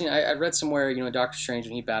was interesting. I read somewhere, Doctor Strange,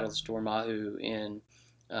 when he battles Dormammu in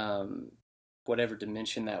whatever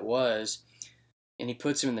dimension that was, and he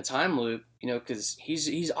puts him in the time loop, because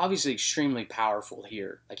he's obviously extremely powerful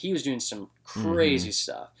here. Like he was doing some crazy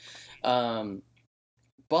stuff.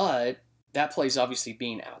 But that place obviously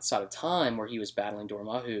being outside of time where he was battling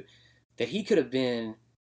Dormammu, that he could have been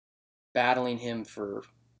battling him for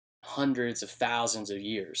hundreds of thousands of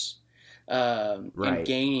years. And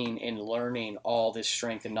gaining and learning all this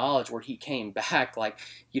strength and knowledge, where he came back like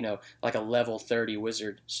a level 30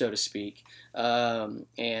 wizard, so to speak, and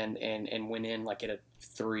went in like at a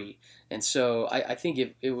 3. And so I think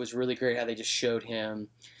it was really great how they just showed him,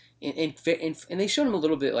 and they showed him a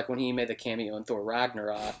little bit like when he made the cameo in Thor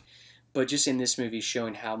Ragnarok, but just in this movie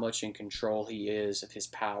showing how much in control he is of his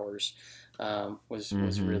powers was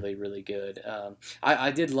really, really good.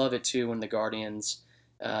 I did love it too when the Guardians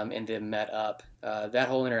and them met up. That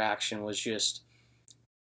whole interaction was just,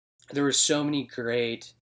 there were so many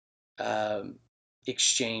great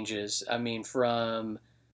exchanges. I mean, from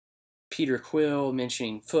Peter Quill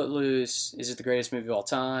mentioning Footloose, is it the greatest movie of all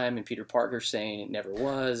time? And Peter Parker saying it never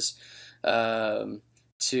was.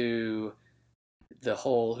 To the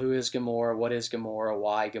whole, who is Gamora? What is Gamora?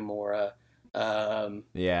 Why Gamora? And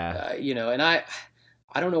I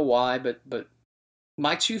don't know why, but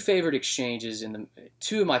my two of my favorite exchanges in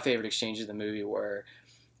the movie were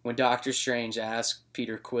when Doctor Strange asked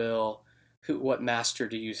Peter Quill, what master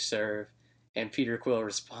do you serve? And Peter Quill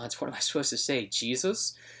responds, what am I supposed to say?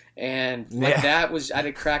 Jesus? And that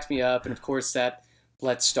it cracked me up. And of course that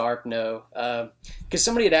let Stark know. Because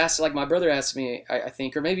somebody had asked, like my brother asked me, I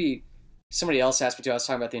think, or maybe somebody else asked me too, I was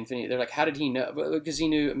talking about the Infinity. They're like, how did he know? Because he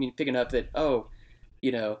knew, picking up that,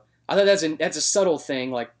 I thought that's a subtle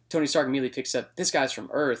thing. Like Tony Stark immediately picks up this guy's from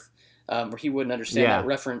Earth, where he wouldn't understand that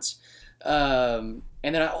reference. And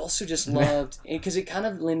then I also just loved, because it kind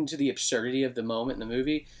of led into the absurdity of the moment in the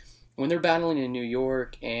movie when they're battling in New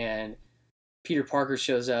York and Peter Parker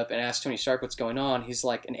shows up and asks Tony Stark what's going on. He's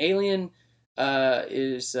like, an alien what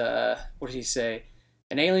did he say?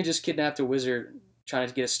 An alien just kidnapped a wizard trying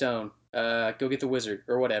to get a stone. Go get the wizard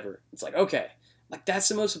or whatever. It's like, okay, like that's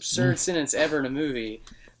the most absurd sentence ever in a movie.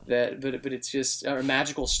 But it's just a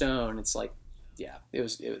magical stone. It's like, yeah,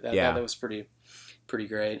 that was pretty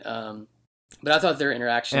great. But I thought their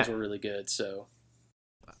interactions were really good. So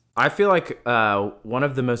I feel like one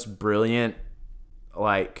of the most brilliant,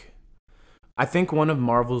 like, I think one of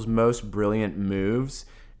Marvel's most brilliant moves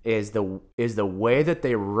is the way that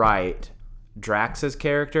they write Drax's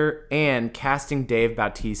character and casting Dave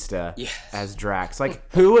Bautista as Drax. Like,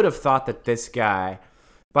 who would have thought that this guy,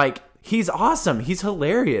 like, he's awesome. He's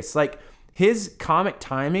hilarious. Like, his comic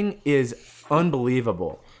timing is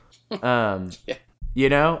unbelievable. You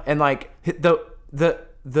know, and like the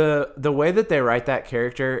way that they write that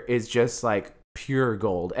character is just like pure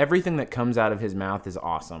gold. Everything that comes out of his mouth is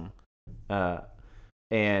awesome.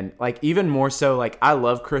 And like even more so, like I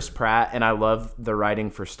love Chris Pratt and I love the writing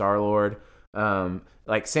for Star-Lord.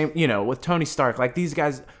 Like same, you know, with Tony Stark, like these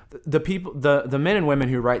guys, the men and women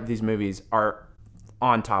who write these movies are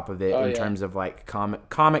on top of it in terms of like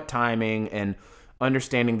comic timing and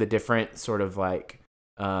understanding the different sort of like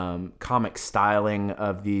comic styling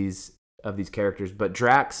of these characters. But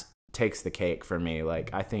Drax takes the cake for me.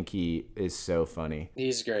 Like I think he is so funny.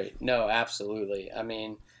 He's great. No, absolutely. I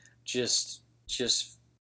mean, just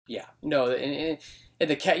yeah. No, and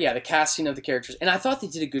the casting of the characters, and I thought they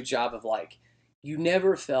did a good job of like, you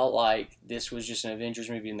never felt like this was just an Avengers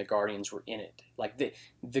movie and the Guardians were in it. Like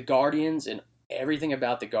the Guardians and everything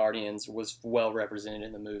about the Guardians was well represented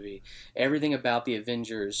in the movie. Everything about the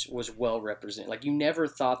Avengers was well represented. Like you never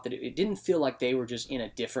thought that it didn't feel like they were just in a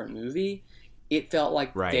different movie. It felt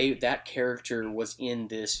like that character was in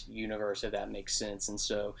this universe, if that makes sense. And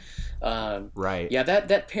so,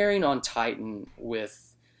 that pairing on Titan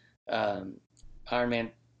with Iron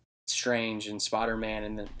Man, Strange, and Spider-Man,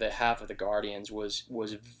 and the half of the Guardians was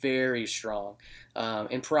very strong,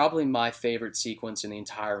 and probably my favorite sequence in the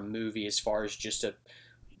entire movie as far as just a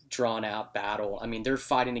drawn out battle. I mean, their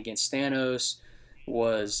fighting against Thanos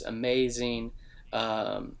was amazing.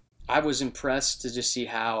 I was impressed to just see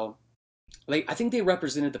how, like, I think they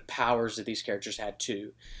represented the powers that these characters had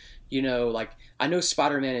too. You know, like I know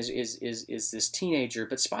Spider-Man is this teenager,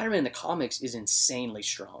 but Spider-Man in the comics is insanely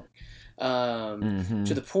strong.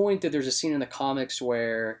 To the point that there's a scene in the comics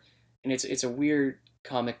where, and it's a weird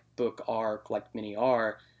comic book arc like many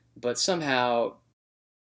are, but somehow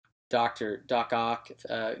Doc Ock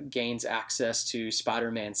gains access to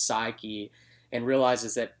Spider-Man's psyche and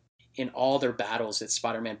realizes that in all their battles that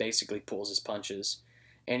Spider-Man basically pulls his punches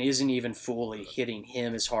and isn't even fully hitting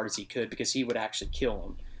him as hard as he could, because he would actually kill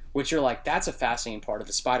him. Which you're like, that's a fascinating part of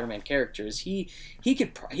the Spider-Man character, is he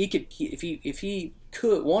could if he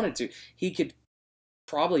could wanted to, he could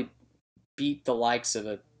probably beat the likes of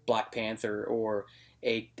a Black Panther or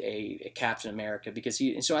a Captain America, because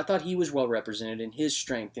and so I thought he was well represented in his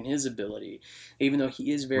strength and his ability, even though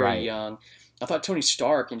he is very young. I thought Tony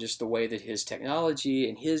Stark, and just the way that his technology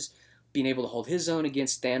and his being able to hold his own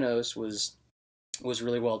against Thanos was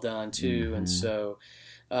really well done too. And so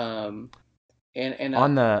and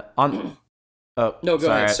on the oh no, go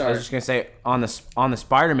ahead. Sorry, I was just gonna say on the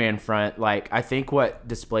Spider-Man front, like I think what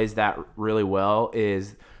displays that really well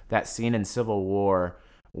is that scene in Civil War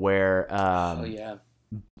where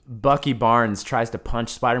Bucky Barnes tries to punch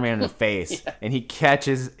Spider-Man in the face, and he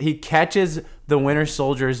catches the Winter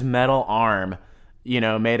Soldier's metal arm, you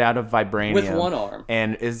know, made out of vibranium with one arm,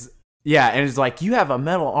 and is like, you have a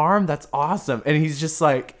metal arm? That's awesome. And he's just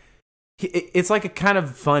like, it's like a kind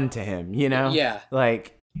of fun to him, you know? Yeah.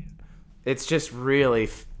 Like, it's just really,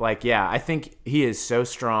 like, yeah, I think he is so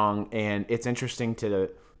strong, and it's interesting to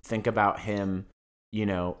think about him, you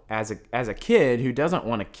know, as a kid who doesn't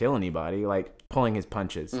want to kill anybody, like pulling his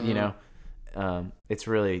punches, you know? It's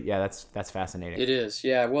really, that's fascinating. It is,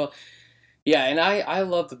 yeah. Well, yeah, and I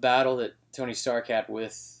love the battle that Tony Stark had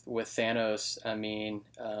with Thanos. I mean,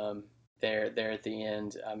 there at the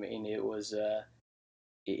end, I mean, it was,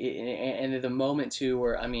 and the moment too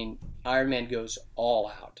where, I mean, Iron Man goes all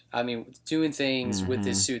out. I mean, doing things with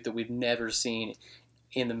this suit that we've never seen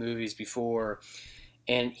in the movies before,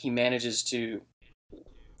 and he manages to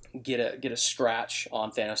get a scratch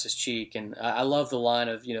on Thanos' cheek, and I love the line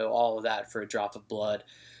of, you know, all of that for a drop of blood,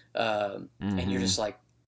 and you're just like,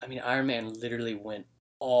 I mean, Iron Man literally went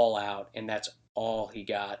all out, and that's all he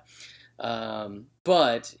got.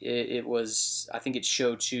 But it was, I think it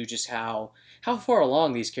showed too just how far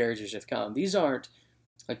along these characters have come. These aren't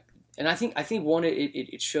like, and I think one,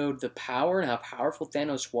 it showed the power and how powerful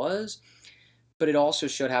Thanos was, but it also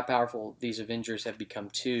showed how powerful these Avengers have become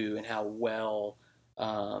too, and how well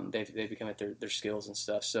they've become at their skills and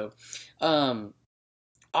stuff. So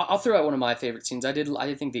I'll throw out one of my favorite scenes. I did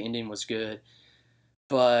think the ending was good,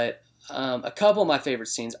 but a couple of my favorite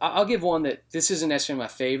scenes. I'll give one that this isn't necessarily my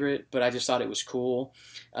favorite, but I just thought it was cool.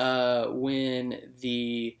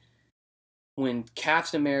 When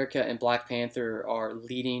Captain America and Black Panther are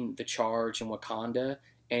leading the charge in Wakanda,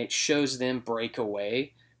 and it shows them break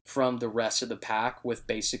away from the rest of the pack with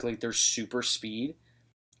basically their super speed.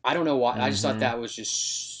 I don't know why. I just thought that was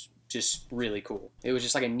just really cool. It was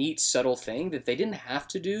just like a neat, subtle thing that they didn't have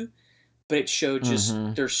to do, but it showed just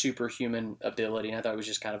their superhuman ability. And I thought it was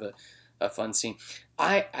just kind of a fun scene.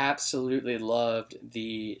 I absolutely loved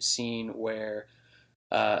the scene where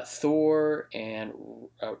Thor and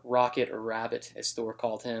Rocket, or Rabbit, as Thor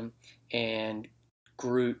called him, and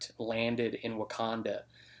Groot landed in Wakanda.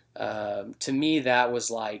 To me, that was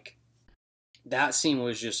like, that scene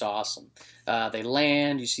was just awesome. They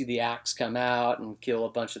land, you see the axe come out and kill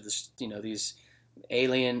a bunch of these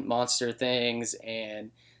alien monster things,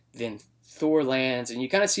 and then Thor lands, and you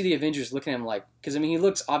kind of see the Avengers looking at him like, because I mean, he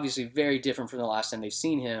looks obviously very different from the last time they've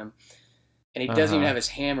seen him, and he doesn't even have his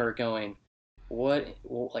hammer going. What,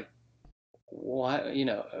 like, what,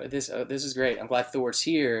 this is great. I'm glad Thor's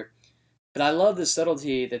here, but I love the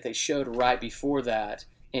subtlety that they showed right before that,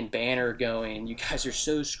 in Banner going, "You guys are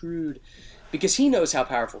so screwed," because he knows how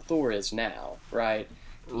powerful Thor is now, right?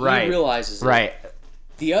 Right. He realizes it. Right.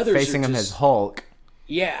 The others facing him as Hulk.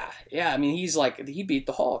 Yeah. I mean, he's like, he beat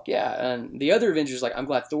the Hulk, yeah. And the other Avengers like, "I'm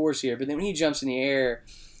glad Thor's here," but then when he jumps in the air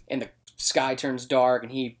and the sky turns dark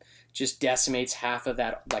and he just decimates half of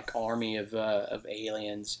that like army of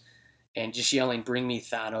aliens and just yelling, "Bring me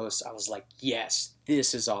Thanos," I was like, yes,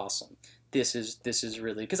 this is awesome. This is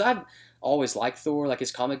really, because I've always liked Thor, like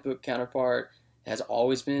his comic book counterpart has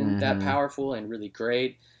always been that powerful and really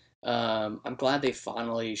great. I'm glad they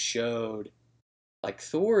finally showed, like,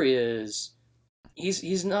 Thor is,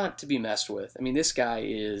 he's not to be messed with. I mean, this guy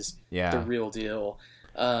is the real deal.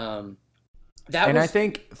 I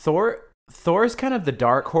think Thor's kind of the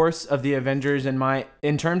dark horse of the Avengers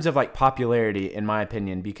in terms of like popularity, in my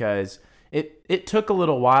opinion, because it took a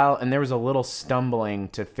little while and there was a little stumbling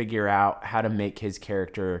to figure out how to make his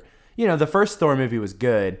character. The first Thor movie was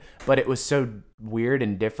good, but it was so weird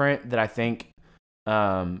and different that I think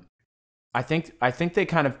they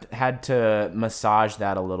kind of had to massage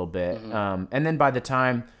that a little bit. And then by the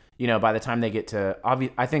time they get to,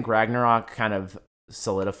 I think Ragnarok kind of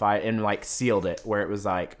solidified and like sealed it, where it was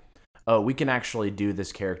like, oh, we can actually do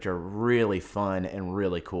this character really fun and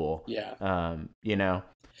really cool. Yeah.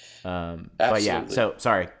 But yeah, so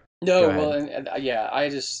sorry. No, well, and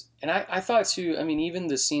I thought too, I mean, even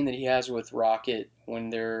the scene that he has with Rocket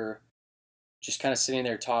when they're just kind of sitting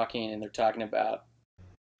there talking, and they're talking about,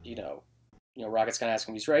 Rocket's kind of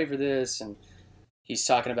asking if he's ready for this, and he's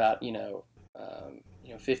talking about,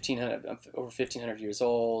 1,500, over 1,500 years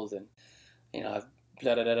old, and, I've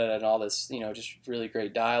da da da da and all this, just really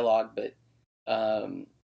great dialogue. But I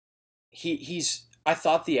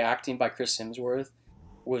thought the acting by Chris Hemsworth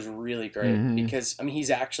was really great, because I mean,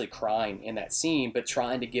 he's actually crying in that scene, but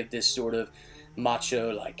trying to give this sort of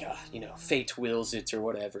macho, like, fate wills it or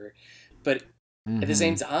whatever. But at the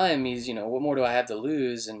same time, he's, what more do I have to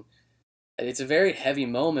lose? And it's a very heavy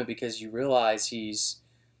moment, because you realize he's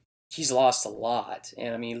lost a lot.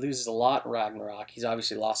 And I mean, he loses a lot in Ragnarok. He's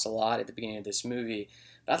obviously lost a lot at the beginning of this movie.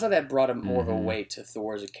 But I thought that brought more of a weight to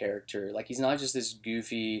Thor as a character. Like, he's not just this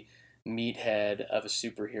goofy meathead of a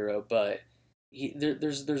superhero, but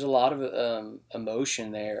there's a lot of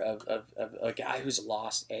emotion there of a guy who's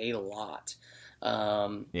lost a lot.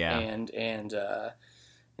 And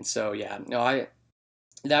so, yeah, no,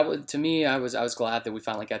 to me, I was glad that we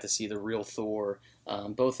finally got to see the real Thor,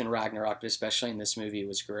 both in Ragnarok, but especially in this movie. It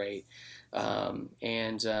was great. I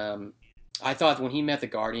thought when he met the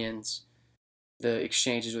Guardians, the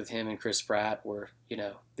exchanges with him and Chris Pratt were,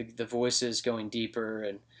 the voices going deeper,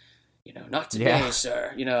 and, "Not today,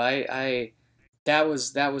 sir." That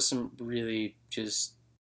was some really just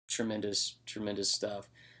tremendous stuff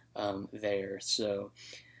there. So,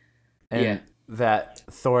 and that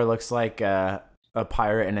Thor looks like a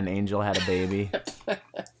pirate and an angel had a baby.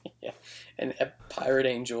 Yeah, and a pirate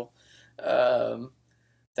angel. I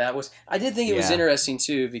did think it was interesting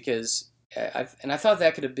too, because I thought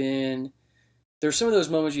that could have been. There's some of those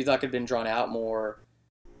moments you thought could have been drawn out more,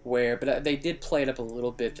 but they did play it up a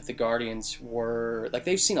little bit that the Guardians were like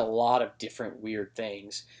they've seen a lot of different weird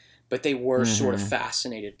things, but they were sort of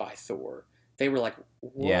fascinated by Thor. They were like,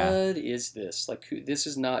 "What is this? Like, this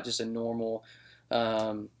is not just a normal."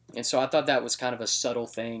 And so I thought that was kind of a subtle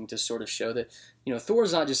thing to sort of show that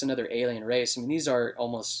Thor's not just another alien race. I mean, these are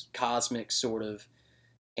almost cosmic, sort of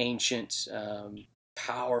ancient,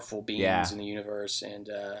 powerful beings in the universe, and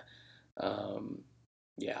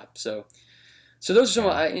So those are some.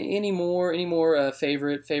 Any more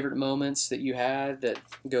favorite moments that you had that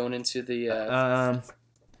going into the?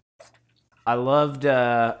 I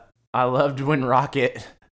loved when Rocket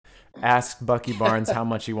asked Bucky Barnes how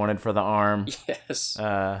much he wanted for the arm. Yes.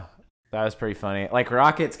 That was pretty funny. Like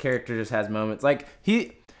Rocket's character just has moments. Like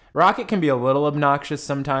Rocket can be a little obnoxious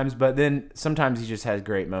sometimes, but then sometimes he just has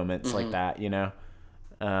great moments like that.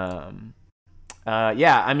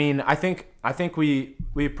 I mean, I think we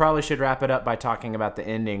probably should wrap it up by talking about the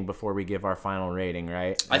ending before we give our final rating,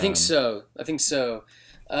 right? I think so.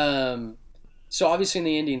 So obviously in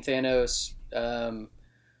the ending, Thanos,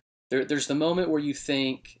 there's the moment where you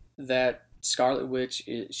think that Scarlet Witch,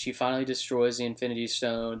 she finally destroys the Infinity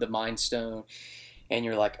Stone, the Mind Stone, and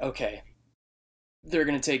you're like, okay, they're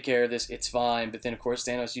going to take care of this, it's fine. But then, of course,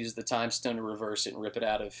 Thanos uses the Time Stone to reverse it and rip it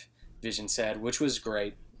out of Vision's head, which was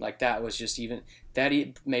great. Like, that was just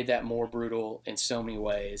that made that more brutal in so many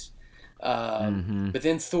ways. But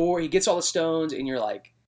then Thor, he gets all the stones, and you're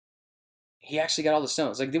like, he actually got all the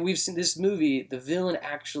stones. Like, we've seen this movie, the villain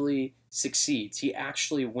actually succeeds. He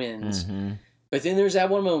actually wins. But then there's that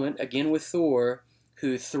one moment, again with Thor,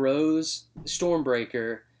 who throws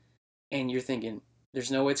Stormbreaker, and you're thinking, there's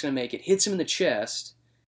no way it's going to make it. Hits him in the chest,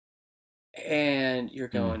 and you're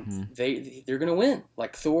going, they're going to win.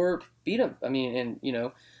 Like, Thor beat him. I mean, and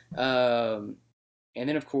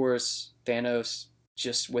then, of course, Thanos,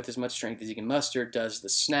 just with as much strength as he can muster, does the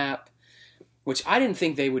snap, which I didn't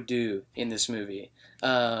think they would do in this movie.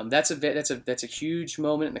 That's a huge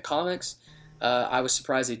moment in the comics. I was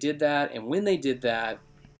surprised they did that, and when they did that,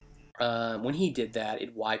 when he did that,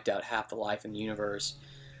 it wiped out half the life in the universe.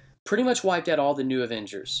 Pretty much wiped out all the new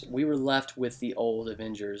Avengers. We were left with the old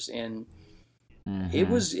Avengers, and it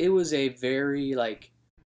was a very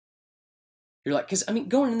you're like, because I mean,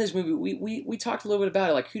 going in this movie, we talked a little bit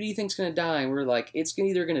about it. Like, who do you think's going to die? And we're like, it's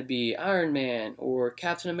either going to be Iron Man or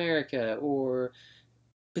Captain America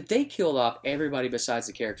but they killed off everybody besides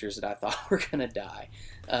the characters that I thought were going to die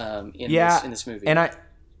in this movie. And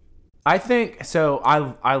I think so.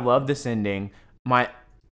 I love this ending. My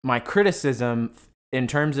criticism in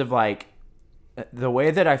terms of like the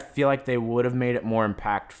way that I feel like they would have made it more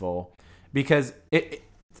impactful, because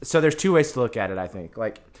so there's two ways to look at it. I think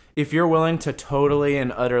like, if you're willing to totally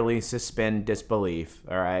and utterly suspend disbelief,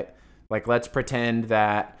 all right, like let's pretend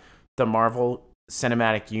that the Marvel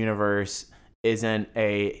Cinematic Universe isn't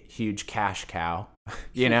a huge cash cow,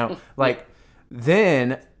 like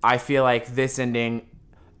then I feel like this ending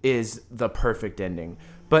is the perfect ending.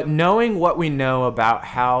 But knowing what we know about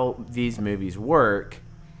how these movies work,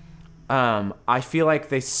 I feel like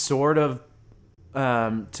they sort of,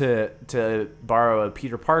 to borrow a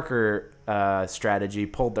Peter Parker strategy,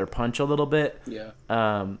 pulled their punch a little bit. Yeah.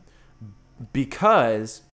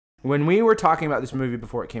 Because when we were talking about this movie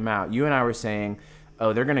before it came out, you and I were saying,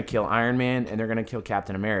 oh, they're going to kill Iron Man and they're going to kill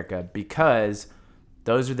Captain America because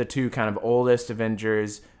those are the two kind of oldest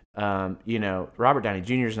Avengers. Robert Downey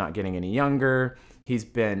Jr. is not getting any younger.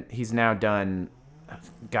 He's now done,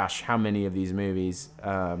 gosh, how many of these movies?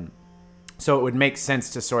 So it would make sense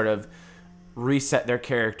to sort of reset their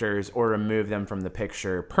characters or remove them from the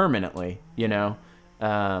picture permanently, and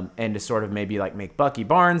to sort of maybe like make Bucky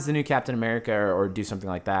Barnes the new Captain America or do something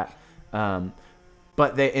like that.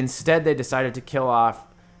 But they decided to kill off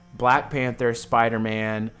Black Panther,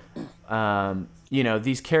 Spider-Man,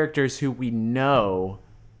 these characters who we know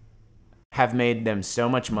have made them so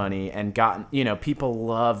much money and gotten, people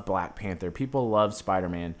love Black Panther, people love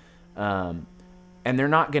Spider-Man, and they're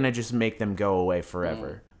not going to just make them go away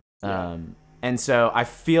forever. Yeah. And so I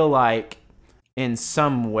feel like in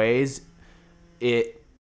some ways it,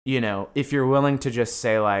 if you're willing to just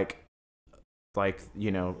say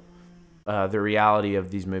the reality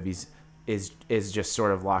of these movies is just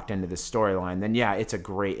sort of locked into this storyline, then yeah, it's a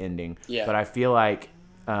great ending. Yeah. But I feel like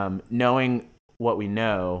knowing what we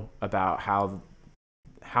know about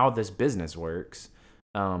how this business works,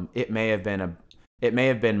 it may have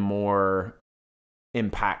been more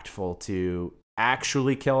impactful to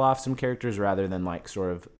actually kill off some characters rather than like sort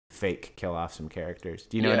of fake kill off some characters.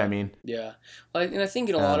 Do you know what I mean? Yeah. And I think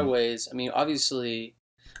in a lot of ways, I mean, obviously,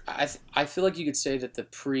 I feel like you could say that the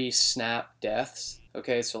pre-snap deaths,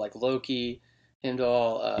 okay, so like Loki,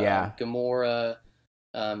 Heimdall, Yeah. Gamora,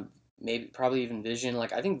 maybe probably even Vision.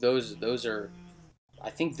 Like I think those are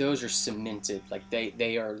cemented. Like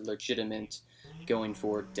they are legitimate going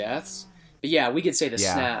forward deaths. But yeah, we could say the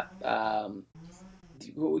Yeah. snap.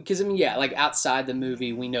 Because I mean, yeah, like outside the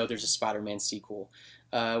movie, we know there's a Spider-Man sequel.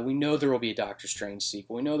 We know there will be a Doctor Strange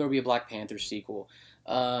sequel. We know there will be a Black Panther sequel.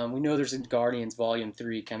 We know there's a Guardians Volume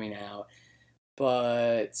 3 coming out.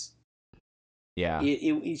 But Yeah.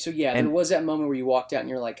 so yeah, there And was that moment where you walked out and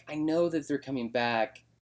you're like, I know that they're coming back.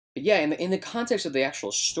 But yeah, in the context of the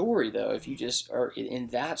actual story, though, if you just are in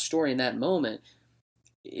that story in that moment,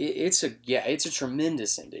 it's a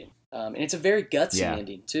tremendous ending, and it's a very gutsy yeah.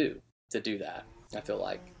 ending too to do that. I feel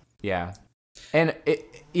like. Yeah. And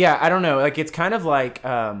yeah, I don't know. Like it's kind of like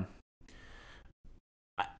I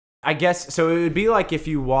guess so. It would be like if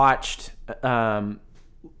you watched Lord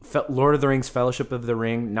of the Rings: Fellowship of the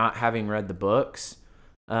Ring, not having read the books.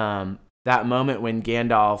 That moment when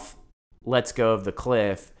Gandalf lets go of the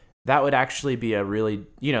cliff, that would actually be a really,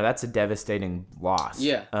 that's a devastating loss.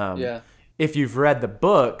 Yeah. Yeah. If you've read the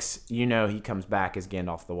books, he comes back as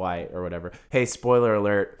Gandalf the White or whatever. Hey, spoiler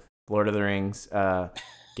alert: Lord of the Rings.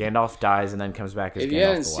 Gandalf dies and then comes back as Gandalf the White. If you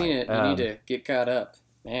haven't seen it, you need to get caught up,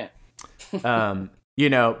 man.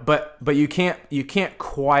 But you can't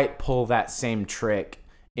quite pull that same trick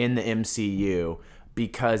in the MCU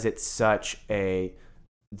because it's such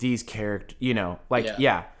these characters,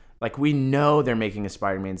 like we know they're making a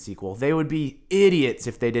Spider-Man sequel. They would be idiots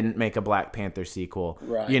if they didn't make a Black Panther sequel.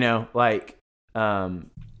 Right.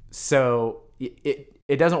 So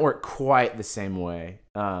it doesn't work quite the same way.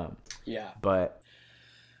 Yeah. But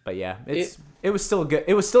yeah, it was still good.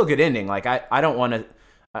 It was still a good ending. Like I don't want to,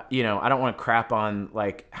 I don't want to crap on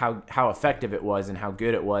like how effective it was and how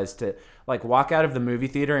good it was to like walk out of the movie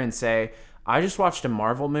theater and say, I just watched a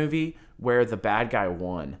Marvel movie where the bad guy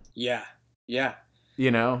won. Yeah. Yeah.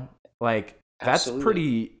 Like that's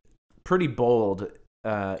pretty bold.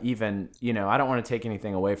 Even, I don't want to take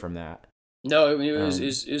anything away from that. No, it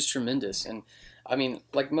was tremendous. And I mean,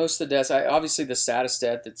 like most of the deaths, obviously the saddest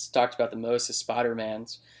death that's talked about the most is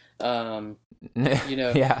Spider-Man's. Yeah.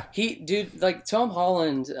 Like Tom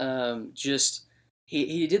Holland,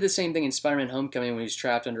 he did the same thing in Spider-Man: Homecoming when he's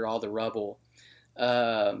trapped under all the rubble,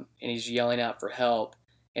 and he's yelling out for help.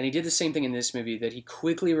 And he did the same thing in this movie, that he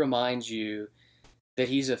quickly reminds you that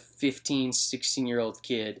he's a 15, 16-year-old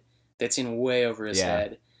kid that's in way over his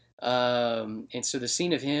head. And so the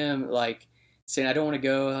scene of him like saying, I don't want to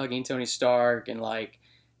go, hugging Tony Stark and like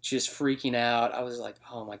just freaking out, I was like,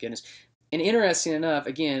 oh my goodness. And interesting enough,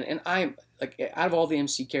 again, and I'm like, out of all the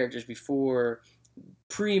MC characters before,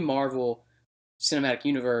 pre-Marvel Cinematic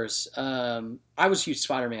Universe, I was a huge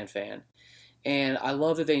Spider-Man fan. And I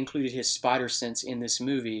love that they included his spider sense in this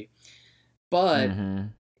movie. But,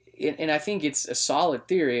 and I think it's a solid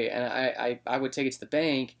theory, and I would take it to the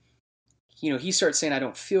bank. He starts saying, I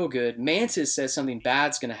don't feel good. Mantis says something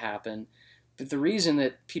bad's going to happen. But the reason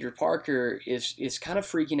that Peter Parker is kind of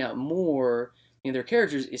freaking out more in their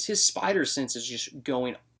characters is his spider sense is just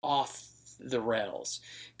going off the rails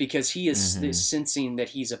because he is sensing that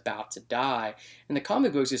he's about to die. In the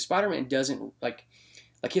comic books, if Spider-Man doesn't like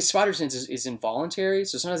his spider sense is involuntary,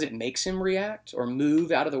 so sometimes it makes him react or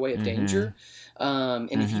move out of the way of danger.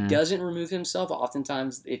 And if he doesn't remove himself,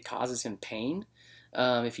 oftentimes it causes him pain.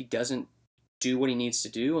 If he doesn't do what he needs to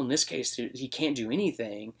do, in this case, he can't do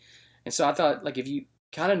anything. And so I thought, like, if you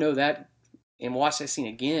kind of know that and watch that scene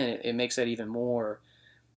again, it makes that even more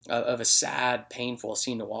of a sad, painful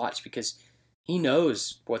scene to watch because he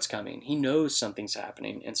knows what's coming. He knows something's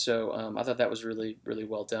happening. And so I thought that was really, really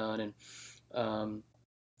well done. And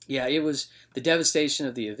yeah, it was the devastation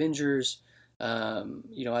of the Avengers. I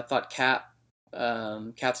thought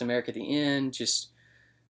Captain America at the end, just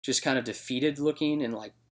kind of defeated looking, and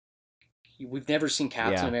like we've never seen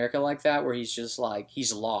Captain America like that, where he's just like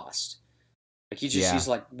he's lost. Like he's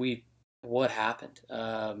like what happened?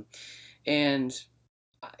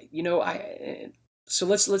 So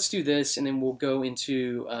let's do this, and then we'll go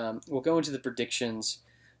into the predictions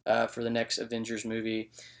for the next Avengers movie.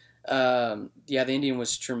 The Indian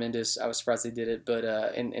was tremendous. I was surprised they did it, but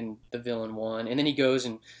and the villain won, and then he goes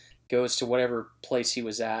to whatever place he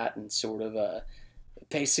was at, and sort of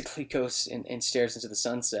basically goes and stares into the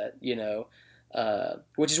sunset,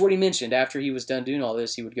 which is what he mentioned after he was done doing all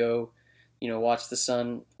this. He would go, watch the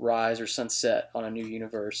sun rise or sunset on a new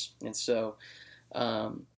universe, and so,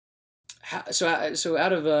 so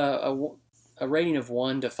out of a rating of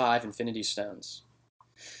 1 to 5 Infinity Stones,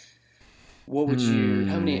 what would you?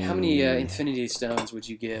 How many Infinity Stones would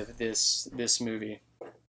you give this movie?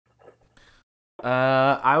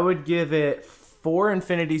 I would give it 4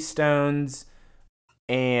 Infinity Stones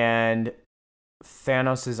and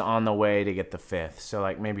Thanos is on the way to get the 5th, so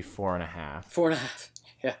like maybe 4.5. 4.5.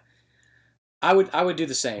 Yeah, I would do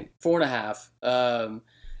the same. 4.5.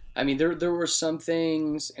 I mean, there were some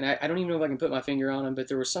things, and I don't even know if I can put my finger on them, but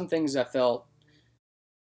there were some things I felt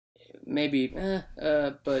maybe,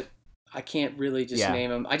 but I can't really just name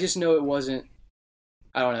them. I just know it wasn't.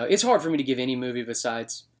 I don't know. It's hard for me to give any movie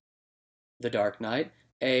besides The Dark Knight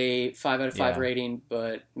a 5 out of 5 rating,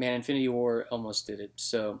 but man, Infinity War almost did it.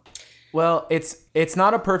 So, well, it's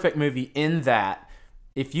not a perfect movie in that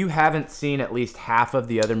if you haven't seen at least half of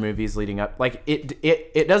the other movies leading up, like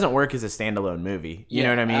it doesn't work as a standalone movie. You know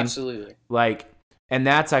what I mean? Absolutely. Like, and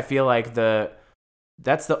that's, I feel like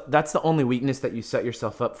that's the only weakness that you set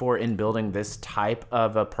yourself up for in building this type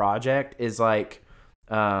of a project is like,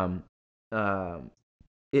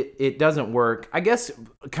 it doesn't work. I guess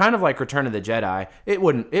kind of like Return of the Jedi.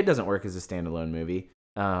 It doesn't work as a standalone movie.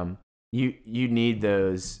 You need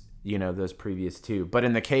those, those previous two. But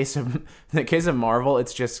in the case of Marvel,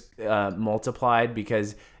 it's just multiplied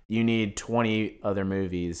because you need 20 other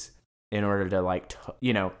movies in order to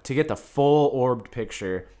to get the full orbed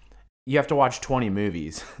picture. You have to watch 20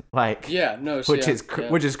 movies, which is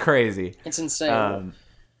crazy. It's insane.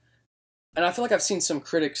 And I feel like I've seen some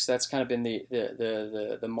critics that's kind of been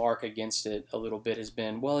the mark against it a little bit has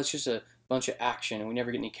been, well, it's just a bunch of action and we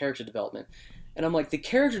never get any character development. And I'm like, the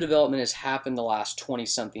character development has happened the last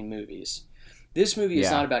 20-something movies. This movie is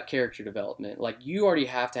not about character development. Like, you already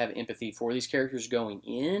have to have empathy for these characters going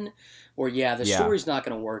in, or the story's not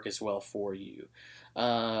going to work as well for you.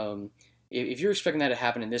 If you're expecting that to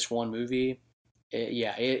happen in this one movie,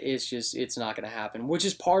 it's not going to happen, which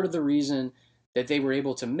is part of the reason that they were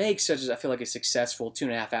able to make such as I feel like a successful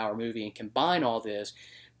 2.5-hour movie and combine all this,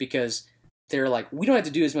 because they're like, we don't have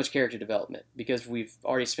to do as much character development because we've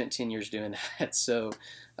already spent 10 years doing that. So,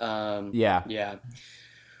 yeah.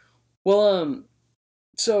 Well,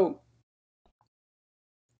 so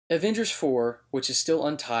Avengers 4, which is still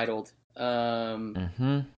untitled,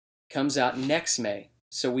 comes out next May.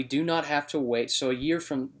 So we do not have to wait. So a year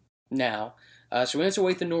from now. So we have to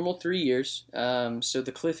wait the normal 3 years. So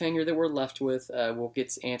the cliffhanger that we're left with, we'll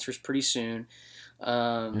get answers pretty soon.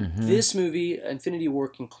 This movie, Infinity War,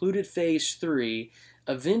 concluded Phase 3.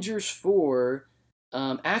 Avengers 4,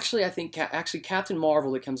 I think Captain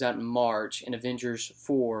Marvel that comes out in March, and Avengers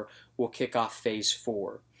 4 will kick off Phase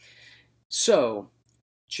 4. So,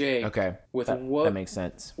 Jake, that makes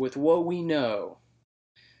sense. With what we know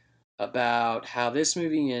about how this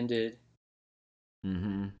movie ended,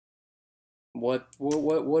 what's going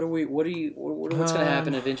to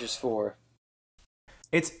happen in Avengers 4?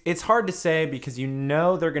 It's hard to say because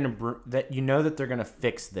they're gonna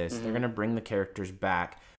fix this. They're gonna bring the characters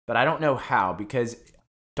back, but I don't know how because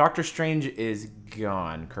Doctor Strange is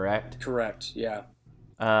gone. Correct. Yeah.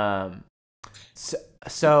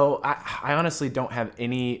 So I honestly don't have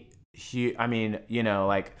any. I mean,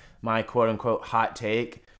 like my quote unquote hot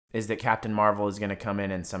take is that Captain Marvel is gonna come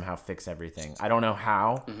in and somehow fix everything. I don't know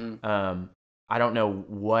how. I don't know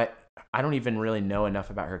what. I don't even really know enough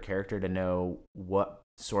about her character to know what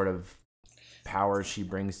sort of powers she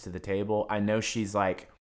brings to the table. I know she's like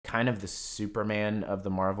kind of the Superman of the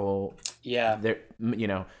Marvel. Yeah.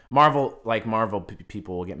 Marvel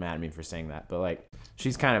people will get mad at me for saying that, but like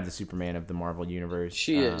she's kind of the Superman of the Marvel universe.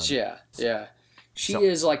 She is, yeah. She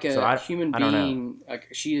is like a human being. Like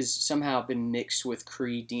she has somehow been mixed with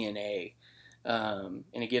Kree DNA, and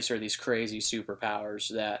it gives her these crazy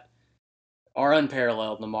superpowers that are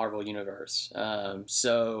unparalleled in the Marvel universe.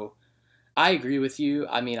 So I agree with you.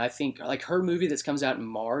 I mean, I think like her movie that comes out in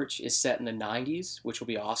March is set in the 90s, which will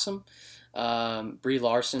be awesome. Brie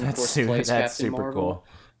Larson, of course, plays Captain Marvel, cool.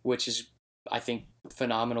 Which is, I think,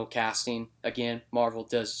 phenomenal casting. Again, Marvel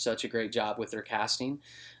does such a great job with their casting.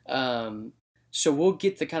 So we'll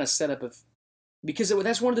get the kind of setup of, because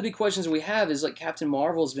that's one of the big questions we have is like Captain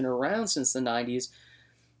Marvel has been around since the 90s.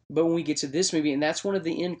 But when we get to this movie, and that's one of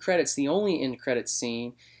the end credits, the only end credits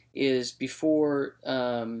scene is before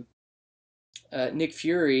Nick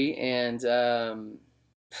Fury and the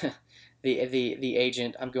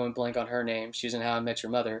agent. I'm going blank on her name. She was in How I Met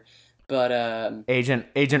Your Mother, but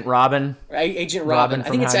Agent Robin. Agent Robin. I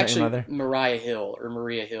think it's actually Maria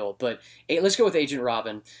Hill. But let's go with Agent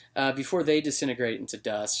Robin. Before they disintegrate into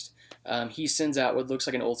dust, he sends out what looks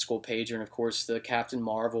like an old school pager, and of course the Captain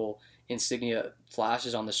Marvel insignia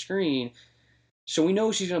flashes on the screen. So we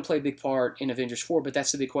know she's going to play a big part in Avengers 4, but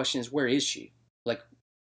that's the big question is, where is she? Like,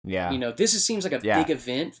 this seems like a big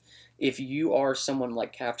event. If you are someone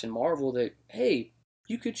like Captain Marvel that, hey,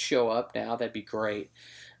 you could show up now, that'd be great.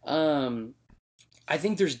 I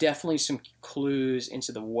think there's definitely some clues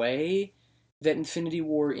into the way that Infinity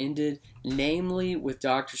War ended, namely with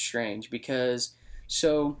Doctor Strange, because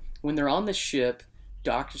so when they're on the ship,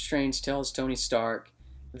 Doctor Strange tells Tony Stark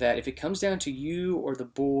that if it comes down to you or the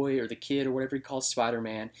boy or the kid or whatever he calls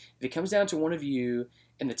Spider-Man, if it comes down to one of you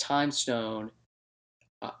and the Time Stone,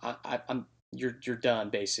 you're done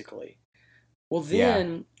basically. Well,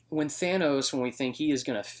 then when Thanos, when we think he is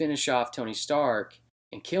going to finish off Tony Stark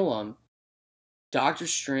and kill him, Doctor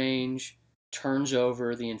Strange turns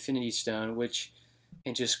over the Infinity Stone, which,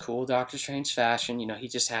 in just cool Doctor Strange fashion, he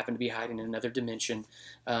just happened to be hiding in another dimension,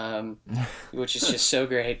 which is just so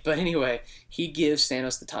great. But anyway, he gives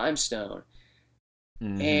Thanos the Time Stone.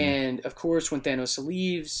 Mm-hmm. And, of course, when Thanos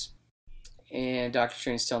leaves and Doctor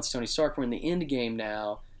Strange tells Tony Stark, we're in the end game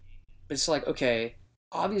now, but it's like, okay,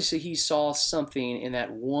 obviously he saw something in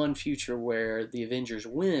that one future where the Avengers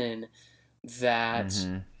win that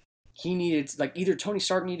he needed, like, either Tony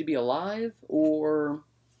Stark needed to be alive or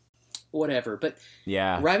whatever. But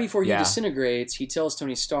right before he disintegrates, he tells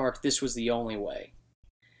Tony Stark this was the only way.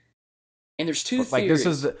 And there's two theories.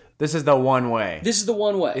 This is the one way. This is the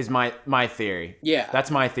one way. Is my theory. Yeah. That's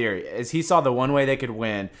my theory. Is he saw the one way they could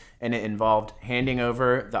win, and it involved handing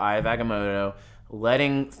over the Eye of Agamotto,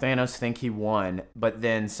 letting Thanos think he won, but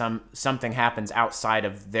then something happens outside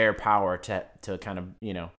of their power to kind of,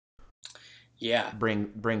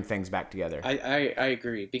 bring things back together. I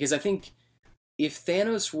agree, because I think if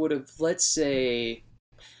Thanos would have, let's say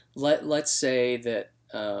that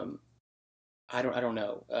I don't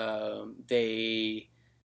know, they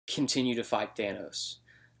continue to fight Thanos.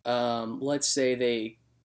 Let's say they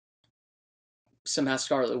somehow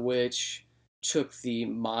Scarlet Witch took the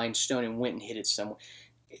Mind Stone and went and hid it somewhere.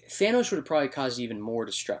 Thanos would have probably caused even more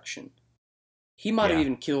destruction. He might have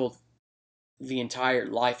even killed the entire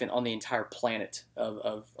life on the entire planet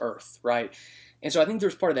of Earth, right? And so I think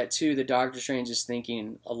there's part of that too that Doctor Strange is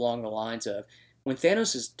thinking along the lines of, when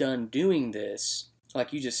Thanos is done doing this,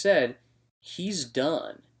 like you just said, he's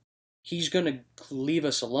done. He's going to leave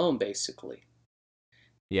us alone, basically.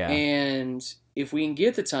 Yeah. And if we can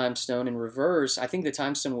get the Time Stone in reverse, I think the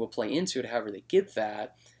Time Stone will play into it however they get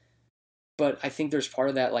that. But I think there's part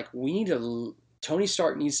of that, like, Tony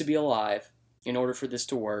Stark needs to be alive in order for this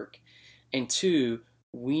to work. And two,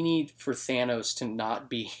 we need for Thanos to not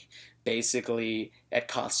be basically at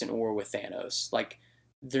constant war with Thanos. Like,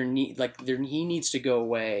 he needs to go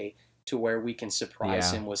away to where we can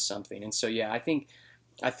surprise him with something. And so, I think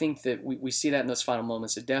that we see that in those final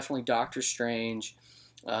moments. That definitely Doctor Strange,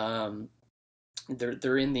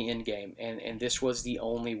 they're in the end game, and this was the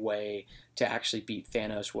only way to actually beat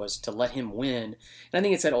Thanos, was to let him win. And I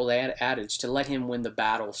think it's that old adage, to let him win the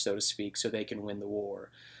battle, so to speak, so they can win the war.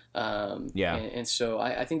 And so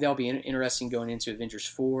I think that'll be interesting going into Avengers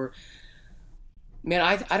 4. Man,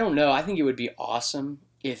 I don't know. I think it would be awesome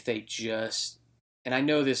if they just, and I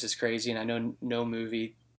know this is crazy, and I know no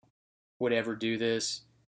movie would ever do this,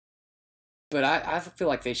 but I feel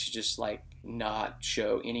like they should just, like, not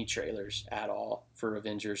show any trailers at all for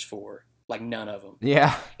Avengers 4. Like, none of them.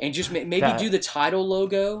 Yeah. And just maybe do the title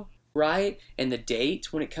logo, right? And the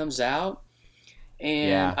date when it comes out.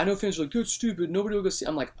 And I know fans are like, that's stupid, nobody will go see.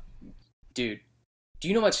 I'm like, dude, do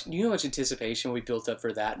you know how much anticipation we built up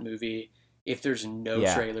for that movie if there's no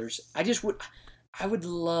trailers? I would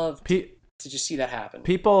love to just see that happen.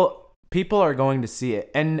 People are going to see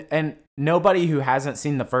it, and nobody who hasn't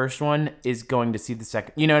seen the first one is going to see the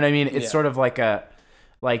second. You know what I mean? It's sort of like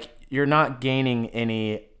you're not gaining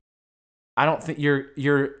any. I don't think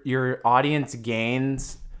your audience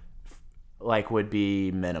gains would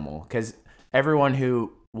be minimal, because everyone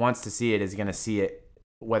who wants to see it is going to see it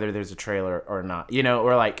whether there's a trailer or not.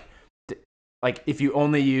 Or like if you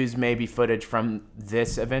only use maybe footage from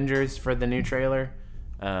this Avengers for the new trailer.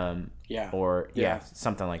 Something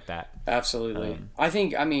like that. Absolutely. I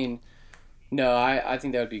think that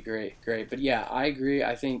would be great. But I agree.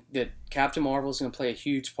 I think that Captain Marvel is going to play a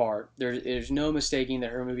huge part. There's no mistaking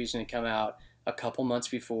that her movie is going to come out a couple months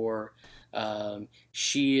before.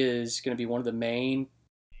 She is going to be one of the main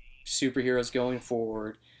superheroes going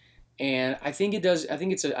forward, and I think it does. I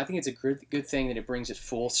think it's a good thing that it brings it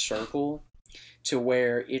full circle to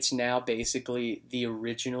where it's now basically the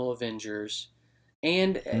original Avengers.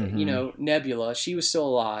 And, Nebula, she was still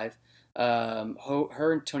alive.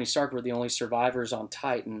 Her and Tony Stark were the only survivors on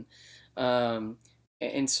Titan. And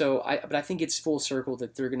so, I think it's full circle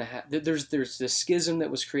that they're going to have, there's this schism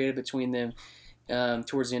that was created between them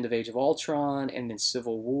towards the end of Age of Ultron and then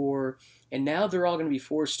Civil War. And now they're all going to be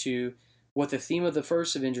forced to, what the theme of the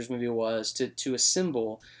first Avengers movie was, to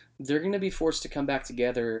assemble. They're going to be forced to come back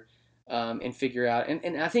together and figure out.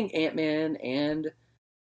 And I think Ant-Man and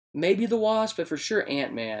maybe the Wasp, but for sure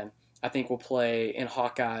Ant-Man I think will play, and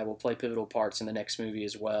Hawkeye will play pivotal parts in the next movie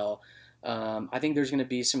as well. I think there's going to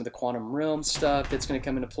be some of the quantum realm stuff that's going to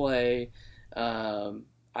come into play.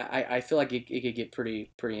 I feel like it could get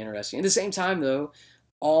pretty interesting. At the same time, though,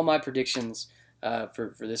 all my predictions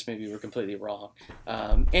for this movie were completely wrong,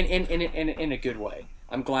 and in a good way.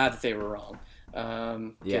 I'm glad that they were wrong,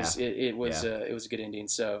 because it was a good ending.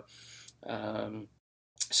 So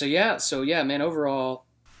yeah, man. Overall,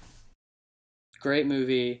 great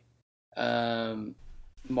movie.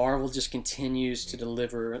 Marvel just continues to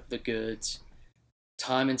deliver the goods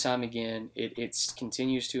time and time again. It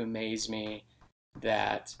continues to amaze me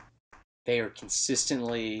that they are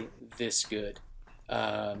consistently this good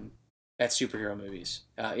at superhero movies.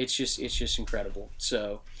 It's just incredible.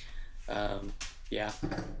 So, yeah.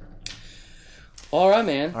 All right,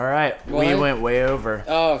 man. All right, we went way over.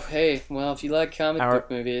 Oh, hey. Well, if you like comic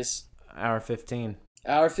book movies, hour 15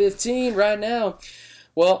 right now.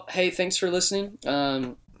 Well, hey, thanks for listening.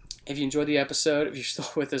 If you enjoyed the episode, if you're still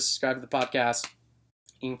with us, subscribe to the podcast.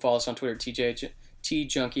 You can follow us on Twitter,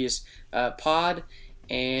 TJunkies Pod.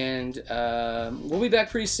 And we'll be back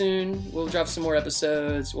pretty soon. We'll drop some more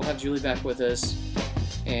episodes. We'll have Julie back with us.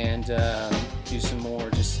 And do some more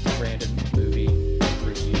just random movie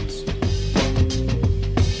reviews.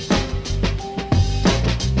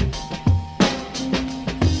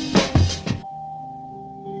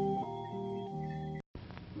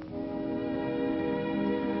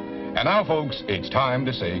 And now, folks, it's time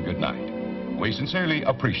to say goodnight. We sincerely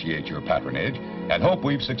appreciate your patronage and hope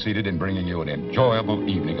we've succeeded in bringing you an enjoyable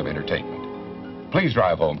evening of entertainment. Please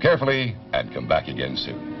drive home carefully and come back again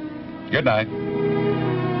soon. Good night.